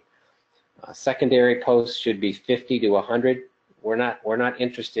the point. Secondary posts should be 50 to 100. We're not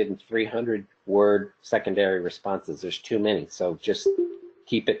interested in 300-word secondary responses. There's too many. So just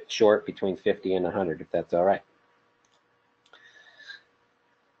keep it short, between 50 and 100, if that's all right.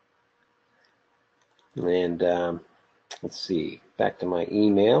 And let's see, back to my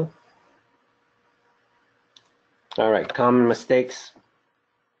email. All right, common mistakes.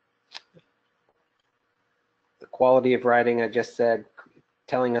 The quality of writing, I just said.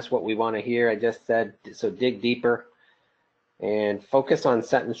 Telling us what we want to hear, I just said. So dig deeper and focus on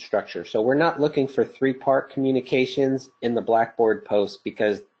sentence structure. So we're not looking for 3-part communications in the Blackboard post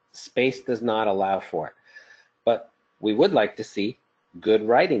because space does not allow for it. But we would like to see good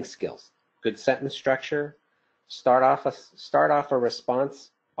writing skills, good sentence structure. Start off a response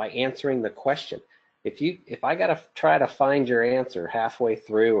by answering the question. If I gotta try to find your answer halfway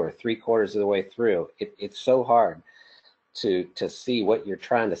through or 3/4 of the way through, it's so hard to see what you're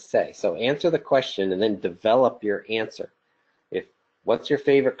trying to say. So answer the question and then develop your answer. What's your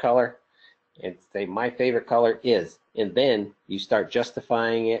favorite color? And say my favorite color is, and then you start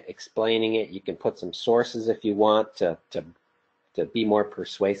justifying it, explaining it. You can put some sources if you want to be more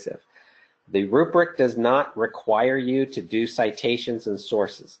persuasive. The rubric does not require you to do citations and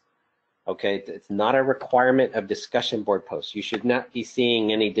sources. Okay, it's not a requirement of discussion board posts. You should not be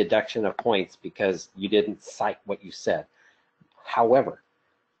seeing any deduction of points because you didn't cite what you said. However,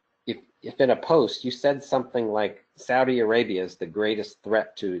 if in a post you said something like Saudi Arabia is the greatest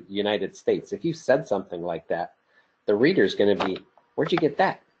threat to the United States, if you said something like that, the reader's going to be, where'd you get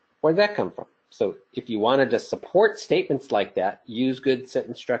that? Where'd that come from? So if you wanted to support statements like that, use good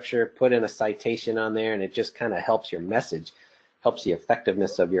sentence structure, put in a citation on there, and it just kind of helps your message, helps the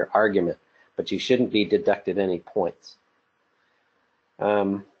effectiveness of your argument, but you shouldn't be deducted any points.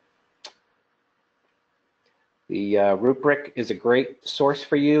 The rubric is a great source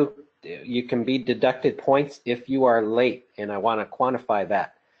for you. You can be deducted points if you are late, and I want to quantify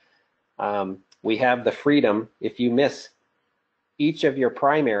that. We have the freedom, if you miss each of your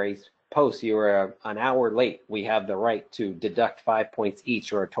primaries posts, you are an hour late, we have the right to deduct 5 points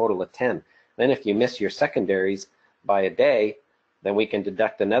each, or a total of 10. Then if you miss your secondaries by a day, then we can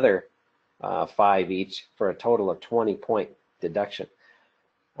deduct another 5 each for a total of 20-point deduction.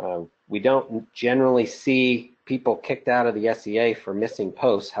 We don't generally see people kicked out of the SEA for missing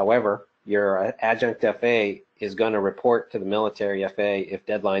posts. However, your adjunct FA is going to report to the military FA if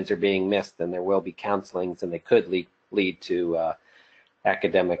deadlines are being missed, and there will be counselings, and they could lead to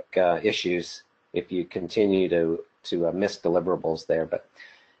academic issues if you continue to miss deliverables there. But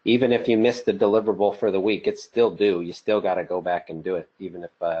even if you miss the deliverable for the week, it's still due. You still got to go back and do it, even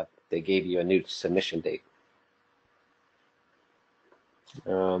if they gave you a new submission date.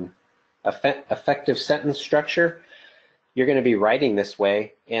 Effective sentence structure, you're going to be writing this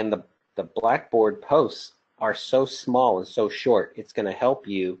way, and the Blackboard posts are so small and so short, it's going to help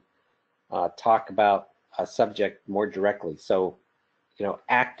you talk about a subject more directly. So, you know,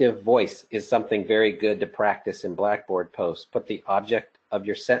 active voice is something very good to practice in Blackboard posts. Put the object of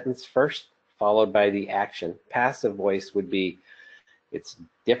your sentence first, followed by the action. Passive voice would be, it's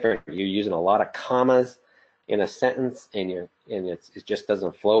different. You're using a lot of commas in a sentence, and it just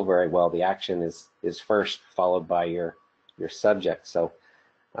doesn't flow very well. The action is first, followed by your subject. So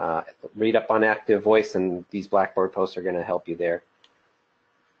read up on active voice, and these Blackboard posts are going to help you there.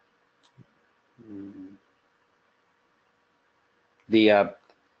 Mm. The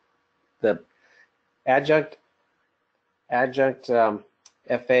adjunct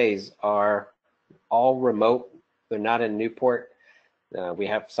FAs are all remote. They're not in Newport.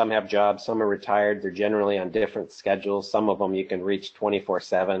 Some have jobs, some are retired. They're generally on different schedules. Some of them you can reach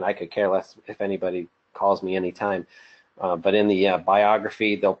 24/7. I could care less if anybody calls me anytime. But in the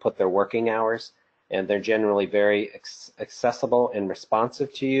biography, they'll put their working hours, and they're generally very accessible and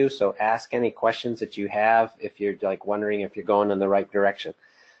responsive to you. So ask any questions that you have if you're like wondering if you're going in the right direction.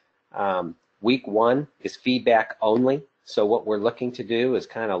 Week 1 is feedback only. So what we're looking to do is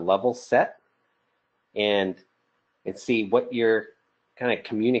kind of level set and see what your kind of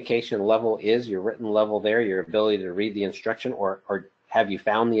communication level is, your written level there, your ability to read the instruction, or have you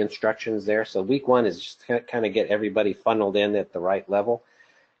found the instructions there. So week 1 is just to kind of get everybody funneled in at the right level,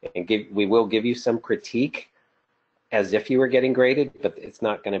 and we will give you some critique as if you were getting graded, but it's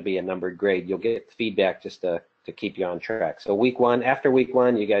not going to be a numbered grade. You'll get feedback just to keep you on track. So after week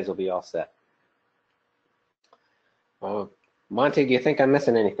 1, you guys will be all set. Monty, do you think I'm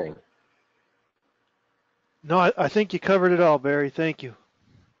missing anything? No, I think you covered it all, Barry. Thank you.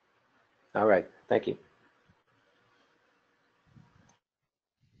 All right, thank you.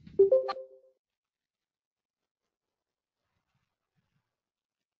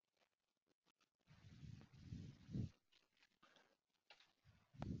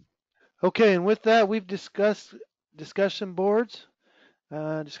 Okay, and with that, we've discussed discussion boards.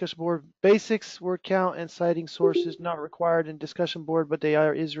 Discussion board basics, word count, and citing sources not required in discussion board, but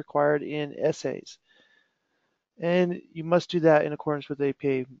is required in essays. And you must do that in accordance with the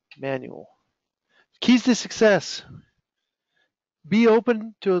APA manual. Keys to success. Be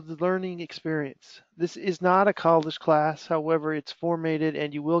open to the learning experience. This is not a college class, however, it's formatted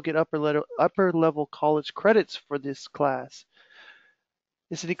and you will get upper level college credits for this class.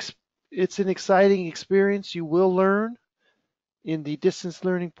 It's an exciting experience. You will learn in the distance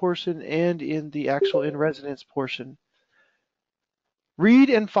learning portion and in the actual in-residence portion.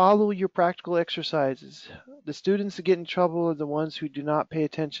 Read and follow your practical exercises. The students that get in trouble are the ones who do not pay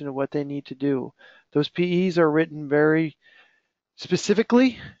attention to what they need to do. Those PEs are written very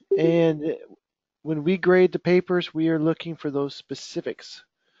specifically, and when we grade the papers, we are looking for those specifics.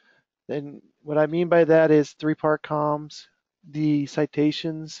 And what I mean by that is 3-part comms, the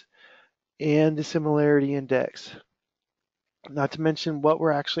citations, and the similarity index. Not to mention what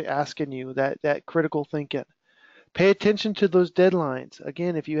we're actually asking you, that critical thinking. Pay attention to those deadlines.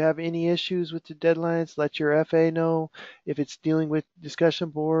 Again, if you have any issues with the deadlines, let your FA know. If it's dealing with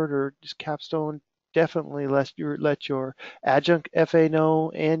discussion board or just capstone, definitely let your adjunct FA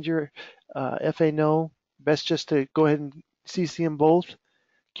know and your FA know. Best just to go ahead and CC them both.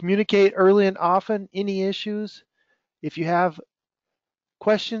 Communicate early and often. Any issues? If you have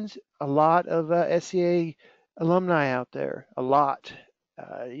questions, a lot of SEA alumni out there, a lot.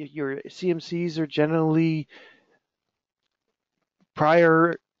 Your CMCs are generally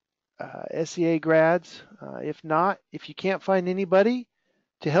prior SEA grads. If not, if you can't find anybody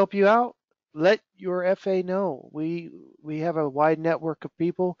to help you out, let your FA know. We have a wide network of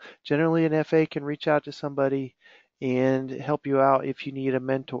people. Generally, an FA can reach out to somebody and help you out if you need a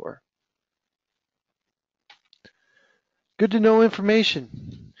mentor. Good to know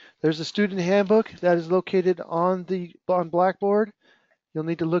information. There's a student handbook that is located on Blackboard. You'll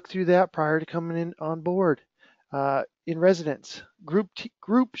need to look through that prior to coming in on board. In residence, group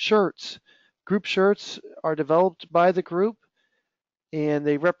shirts. Group shirts are developed by the group, and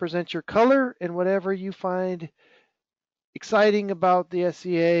they represent your color and whatever you find exciting about the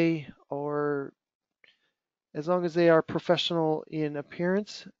SEA, or as long as they are professional in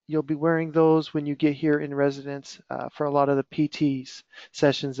appearance, you'll be wearing those when you get here in residence for a lot of the PTs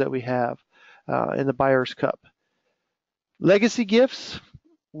sessions that we have in the Buyer's Cup. Legacy gifts,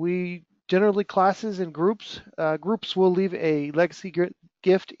 we generally classes and groups. Groups will leave a legacy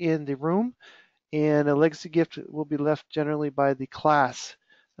gift in the room, and a legacy gift will be left generally by the class.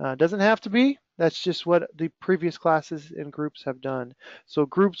 Doesn't have to be. That's just what the previous classes and groups have done. So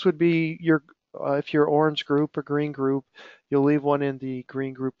groups would be if you're orange group or green group, you'll leave one in the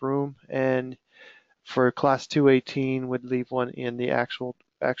green group room, and for class 218 would leave one in the actual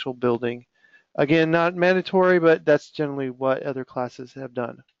building. Again, not mandatory, but that's generally what other classes have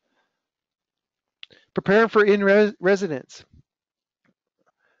done. Preparing for in-residence.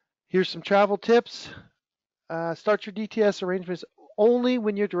 Here's some travel tips. Start your DTS arrangements only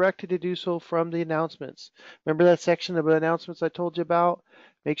when you're directed to do so from the announcements. Remember that section of announcements I told you about?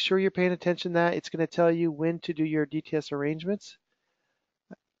 Make sure you're paying attention to that. It's going to tell you when to do your DTS arrangements.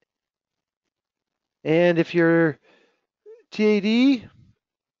 And if you're TAD,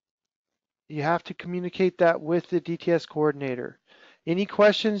 You have to communicate that with the DTS coordinator. Any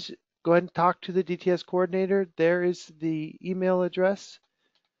questions, go ahead and talk to the DTS coordinator. There is the email address.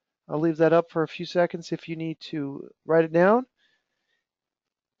 I'll leave that up for a few seconds if you need to write it down.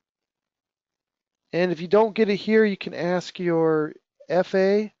 And if you don't get it here, you can ask your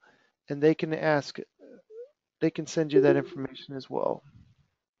FA and they can send you that information as well.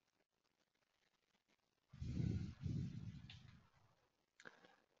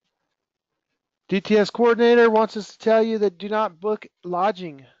 DTS coordinator wants us to tell you that do not book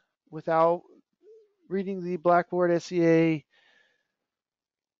lodging without reading the Blackboard SEA.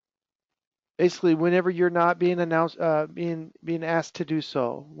 Basically, whenever you're not being announced, being asked to do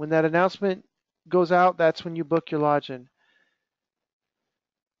so. When that announcement goes out, that's when you book your lodging.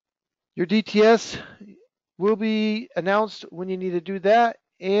 Your DTS will be announced when you need to do that,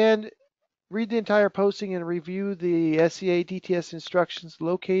 and read the entire posting and review the SEA DTS instructions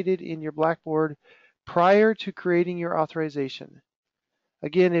located in your Blackboard prior to creating your authorization.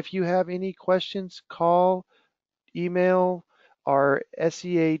 Again, if you have any questions, call, email our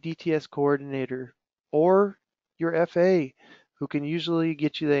SEA DTS coordinator or your FA, who can usually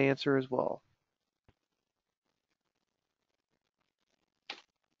get you the answer as well.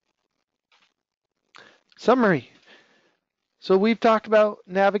 Summary. So we've talked about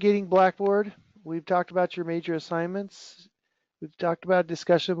navigating Blackboard. We've talked about your major assignments. We've talked about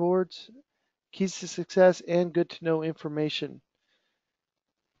discussion boards, keys to success, and good to know information.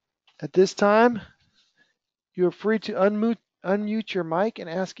 At this time, you're free to unmute your mic and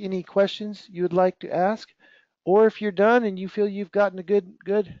ask any questions you would like to ask. Or if you're done and you feel you've gotten a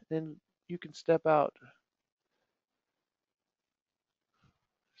good, then you can step out.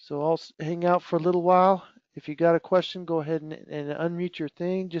 So I'll hang out for a little while. If you got a question, go ahead and unmute your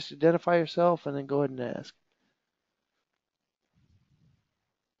thing. Just identify yourself and then go ahead and ask.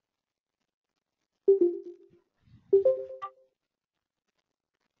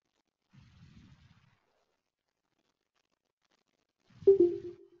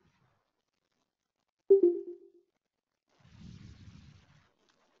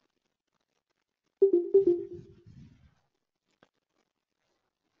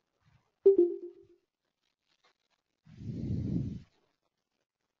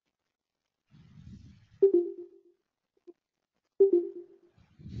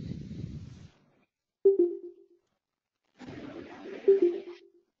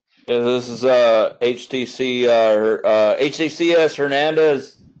 Yeah, this is HTCS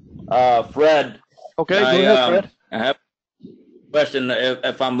Hernandez, Fred. Okay, go ahead, Fred. I have a question.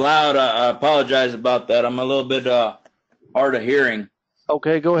 If I'm loud, I apologize about that. I'm a little bit hard of hearing.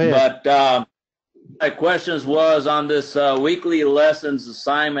 Okay, go ahead. But my questions was on this weekly lessons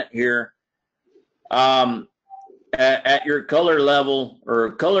assignment here. At your color level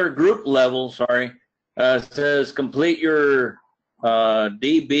or color group level, sorry, it says complete your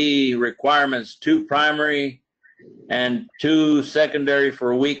DB requirements, 2 primary and 2 secondary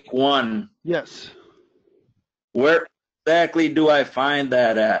for week 1. Yes. Where exactly do I find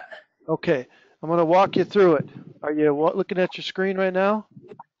that at? Okay, I'm going to walk you through it. Are you looking at your screen right now?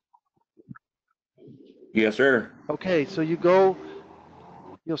 Yes, sir. Okay, so you'll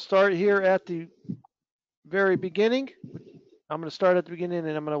start here at the very beginning. I'm going to start at the beginning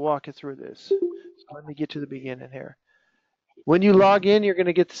and I'm going to walk you through this. So let me get to the beginning here. When you log in, you're going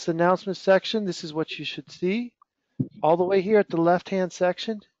to get this announcement section. This is what you should see. All the way here at the left-hand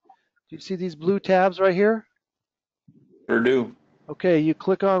section, do you see these blue tabs right here? Sure do. Okay, you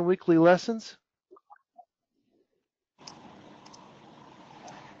click on weekly lessons.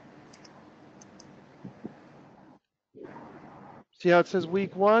 See how it says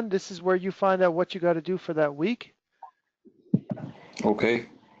week 1? This is where you find out what you got to do for that week. Okay.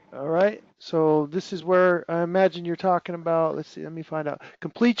 All right, so this is where I imagine you're talking about, let's see, let me find out.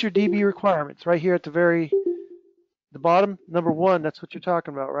 Complete your DB requirements right here at the bottom, number 1, that's what you're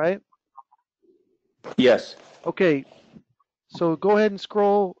talking about, right? Yes. Okay, so go ahead and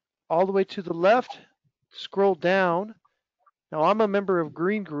scroll all the way to the left, scroll down. Now I'm a member of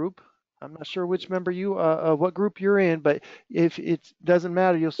Green Group. I'm not sure which member what group you're in, but if it doesn't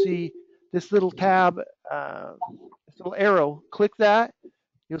matter, you'll see this little tab, this little arrow. Click that.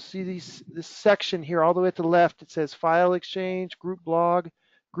 You'll see this section here all the way at the left. It says File Exchange, Group Blog,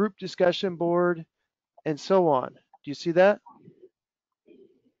 Group Discussion Board, and so on. Do you see that?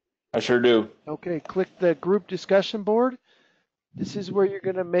 I sure do. Okay, click the Group Discussion Board. This is where you're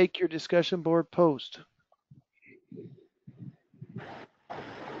going to make your discussion board post.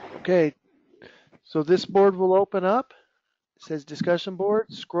 Okay, so this board will open up. It says Discussion Board.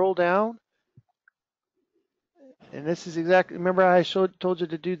 Scroll down. And this is exactly, remember I told you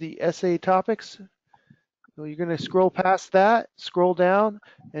to do the essay topics? So you're going to scroll past that, scroll down,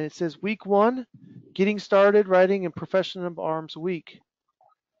 and it says week 1, getting started writing in Profession of Arms week.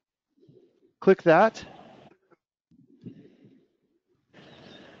 Click that.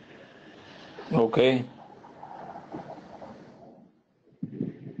 Okay.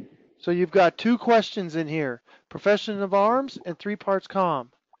 So you've got 2 questions in here, Profession of Arms and 3 parts comm.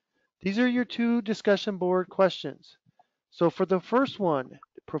 These are your 2 discussion board questions. So for the first one,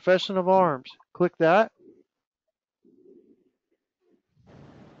 Profession of Arms, click that.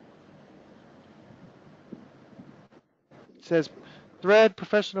 It says thread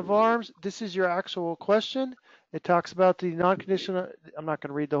Profession of Arms. This is your actual question. It talks about the non-conditional. I'm not going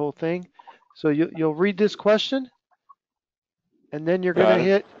to read the whole thing. So you'll read this question, and then you're going to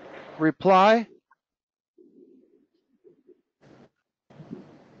hit reply.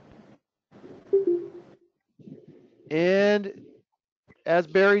 And as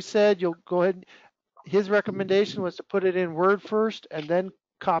Barry said, you'll go ahead. His recommendation was to put it in Word first and then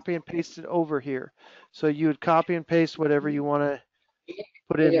copy and paste it over here. So you would copy and paste whatever you want to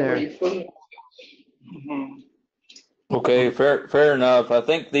put in there. Okay, fair enough. I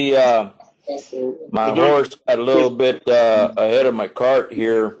think the my horse got a little bit ahead of my cart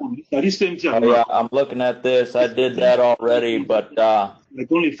here. Yeah, I'm looking at this. I did that already, but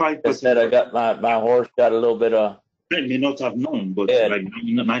like only 5%. I said I got my horse got a little bit of. I may not have known, but like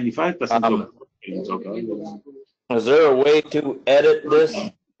 95% Is there a way to edit this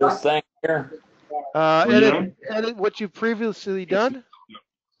thing here? Edit what you've previously done.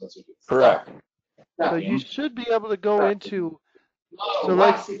 Correct. So you should be able to go into, so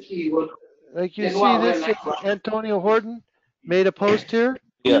like you see this, Antonio Horton made a post here.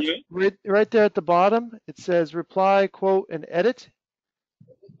 Yes. Right there at the bottom, it says reply, quote, and edit.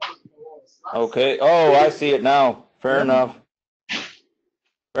 Okay. Oh, I see it now. Fair enough.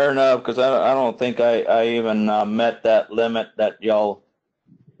 Fair enough, because I don't think I even met that limit that y'all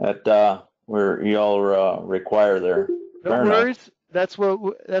where y'all require there. No worries. That's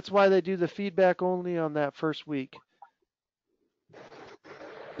why they do the feedback only on that first week.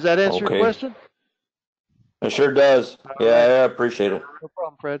 Does that answer your question? It sure does. Yeah, I appreciate it. No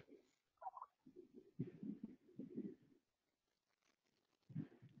problem, Fred.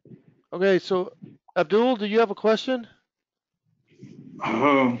 Okay, so Abdul, do you have a question?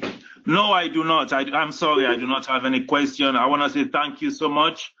 No, I do not. I'm sorry, I do not have any question. I want to say thank you so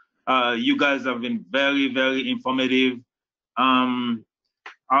much. You guys have been very, very informative.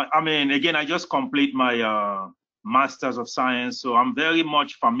 I mean, again, I just complete my Masters of Science, so I'm very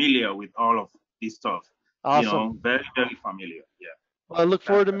much familiar with all of this stuff. Awesome. You know, very, very familiar. Yeah. Well, I look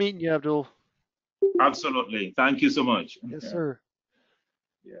forward to meeting you, Abdul. Absolutely. Thank you so much. Yes, sir.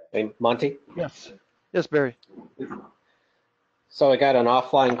 Yeah. Hey, Monty? Yes. Yes, Barry. So I got an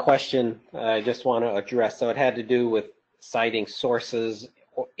offline question I just want to address. So it had to do with citing sources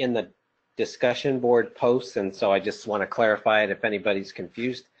in the discussion board posts, and so I just want to clarify it if anybody's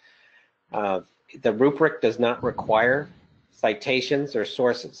confused. The rubric does not require citations or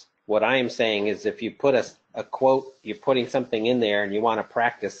sources. What I am saying is if you put a quote, you're putting something in there and you want to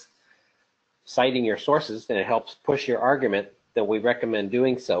practice citing your sources, then it helps push your argument, then we recommend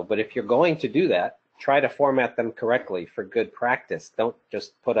doing so. But if you're going to do that, try to format them correctly for good practice. Don't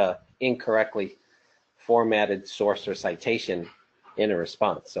just put a incorrectly formatted source or citation in a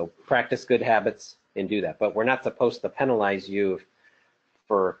response. So practice good habits and do that. But we're not supposed to penalize you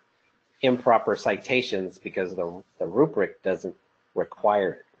for improper citations because the rubric doesn't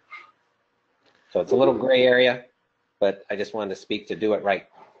require it. So it's a little gray area, but I just wanted to speak to do it right.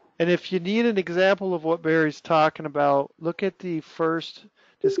 And if you need an example of what Barry's talking about, look at the first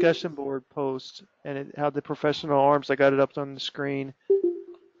discussion board post and how the professional arms, I got it up on the screen.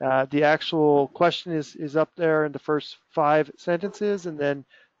 The actual question is up there in the first 5 sentences, and then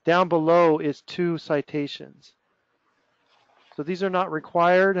down below is 2 citations. So these are not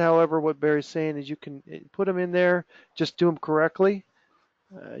required. However, what Barry's saying is you can put them in there, just do them correctly.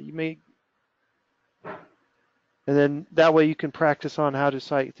 You may, and then that way you can practice on how to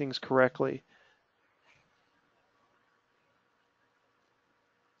cite things correctly.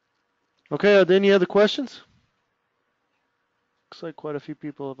 Okay, are there any other questions? Looks like quite a few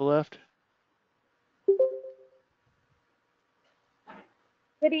people have left.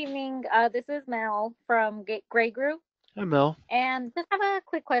 Good evening. This is Mel from Grey Group. Hi, Mel. And just have a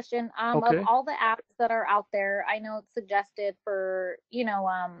quick question. Okay. Of all the apps that are out there, I know it's suggested for,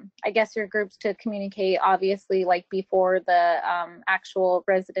 I guess your groups to communicate, obviously, like before the actual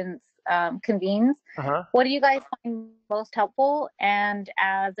residents convenes. Uh-huh. What do you guys find most helpful? And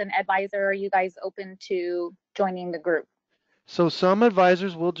as an advisor, are you guys open to joining the group? So some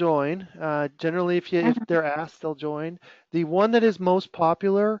advisors will join. Generally, if they're asked, they'll join. The one that is most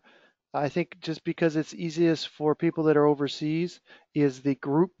popular, I think, just because it's easiest for people that are overseas, is the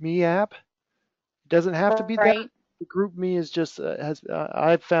Group Me app. It doesn't have to be that. Right. The Group Me is just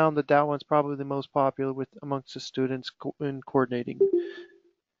I've found that that one's probably the most popular with amongst the students in coordinating.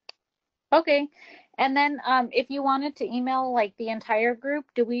 Okay. And then if you wanted to email like the entire group,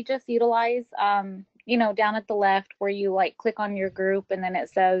 do we just utilize, down at the left where you like click on your group and then it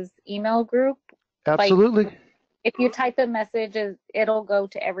says email group? Absolutely. Like if you type a message, it'll go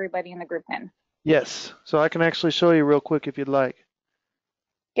to everybody in the group then. Yes. So I can actually show you real quick if you'd like.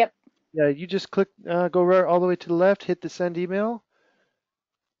 Yep. Yeah, you just click, go right all the way to the left, hit the send email.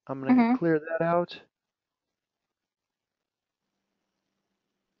 I'm going to clear that out.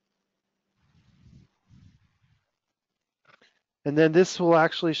 And then this will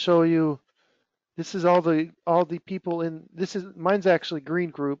actually show you, this is all the people in, this is, mine's actually green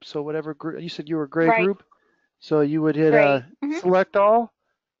group. So whatever group, you said you were gray Right. group. So you would hit Right. select all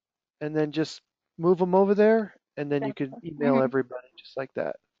and then just move them over there. And then you can email everybody just like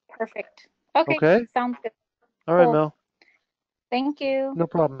that. Perfect. Okay. Okay. Sounds good. All right, Cool. Mel. Thank you. No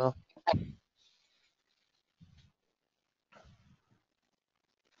problem, Mel.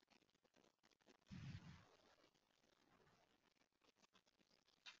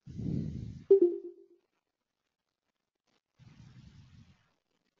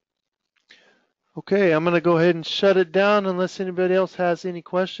 Okay, I'm going to go ahead and shut it down unless anybody else has any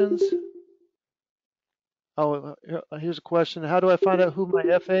questions. Oh, here's a question. How do I find out who my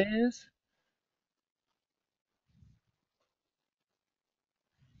FA is?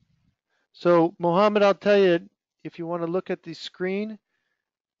 So, Mohammed, I'll tell you, if you want to look at the screen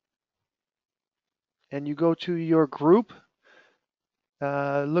and you go to your group,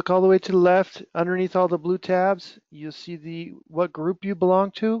 look all the way to the left, underneath all the blue tabs, you'll see what group you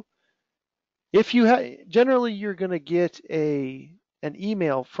belong to. If you generally you're going to get an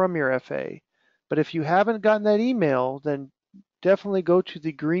email from your FA, but if you haven't gotten that email, then definitely go to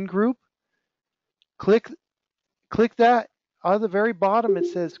the green group. Click that. On the very bottom, it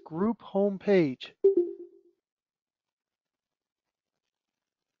says Group Homepage.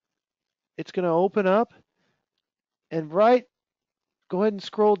 It's going to open up, and go ahead and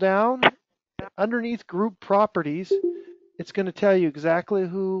scroll down. Underneath Group Properties, it's going to tell you exactly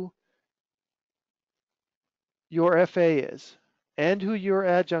who your FA is and who your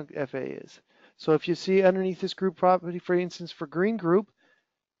adjunct FA is. So if you see underneath this group property, for instance, for Green Group,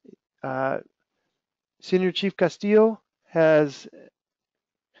 Senior Chief Castillo has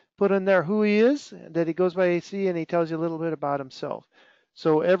put in there who he is, that he goes by AC, and he tells you a little bit about himself.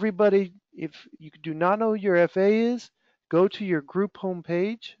 So everybody, if you do not know who your FA is, go to your group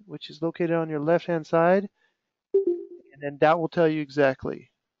homepage, which is located on your left-hand side, and then that will tell you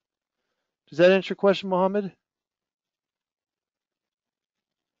exactly. Does that answer your question, Mohammed?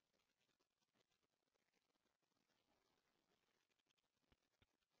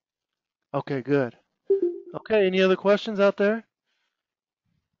 Okay, good. Okay, any other questions out there?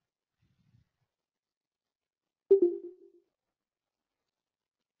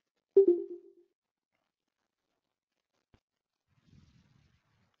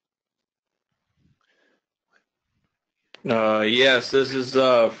 Yes, this is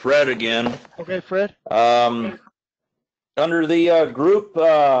Fred again. Okay, Fred. Under the group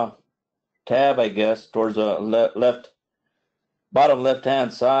tab, I guess, towards the bottom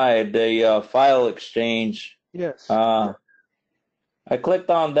left-hand side, the file exchange. Yes. I clicked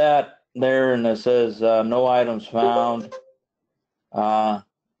on that there, and it says no items found.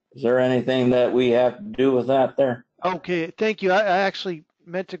 Is there anything that we have to do with that there? Okay, thank you. I actually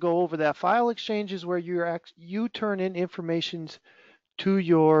meant to go over that. File exchange is where you turn in information to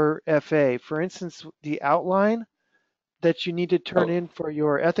your FA. For instance, the outline that you need to turn in for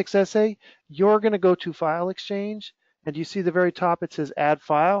your ethics essay, you're going to go to File Exchange, and you see the very top it says Add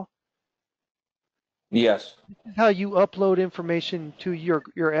File. Yes. This is how you upload information to your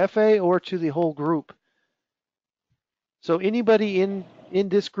FA or to the whole group. So anybody in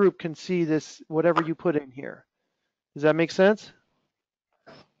this group can see this, whatever you put in here. Does that make sense?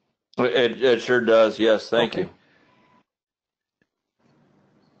 It sure does. Yes. Thank you.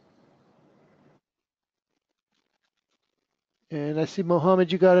 And I see,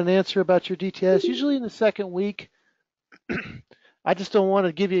 Mohammed, you got an answer about your DTS. Usually in the second week. I just don't want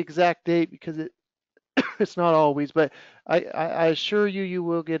to give you exact date because it's not always, but I assure you, you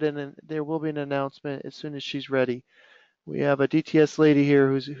will get there will be an announcement as soon as she's ready. We have a DTS lady here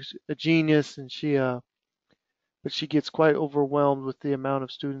who's a genius, and but she gets quite overwhelmed with the amount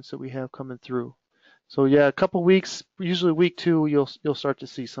of students that we have coming through. So yeah, a couple weeks, usually week 2, you'll start to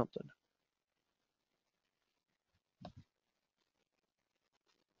see something.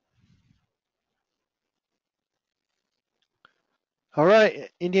 All right,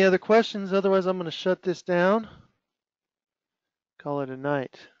 any other questions? Otherwise, I'm going to shut this down. Call it a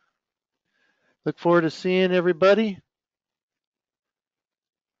night. Look forward to seeing everybody.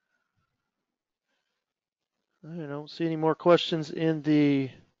 I don't see any more questions in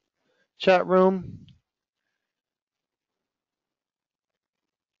the chat room.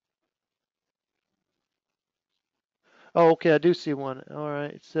 Oh, okay, I do see one. All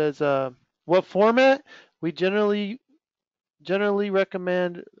right, it says, what format? We generally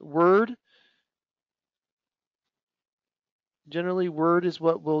recommend Word. Generally, Word is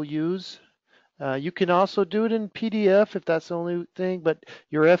what we'll use. You can also do it in PDF if that's the only thing, but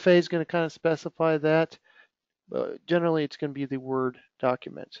your FA is going to kind of specify that. Generally, it's going to be the Word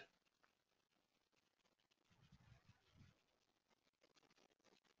document.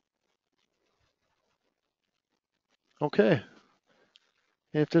 Okay.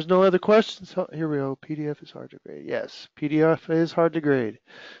 If there's no other questions, here we go. PDF is hard to grade. Yes, PDF is hard to grade.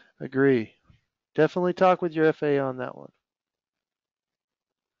 Agree. Definitely talk with your FA on that one.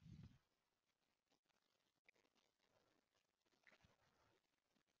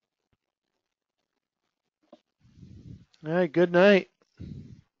 All right, good night.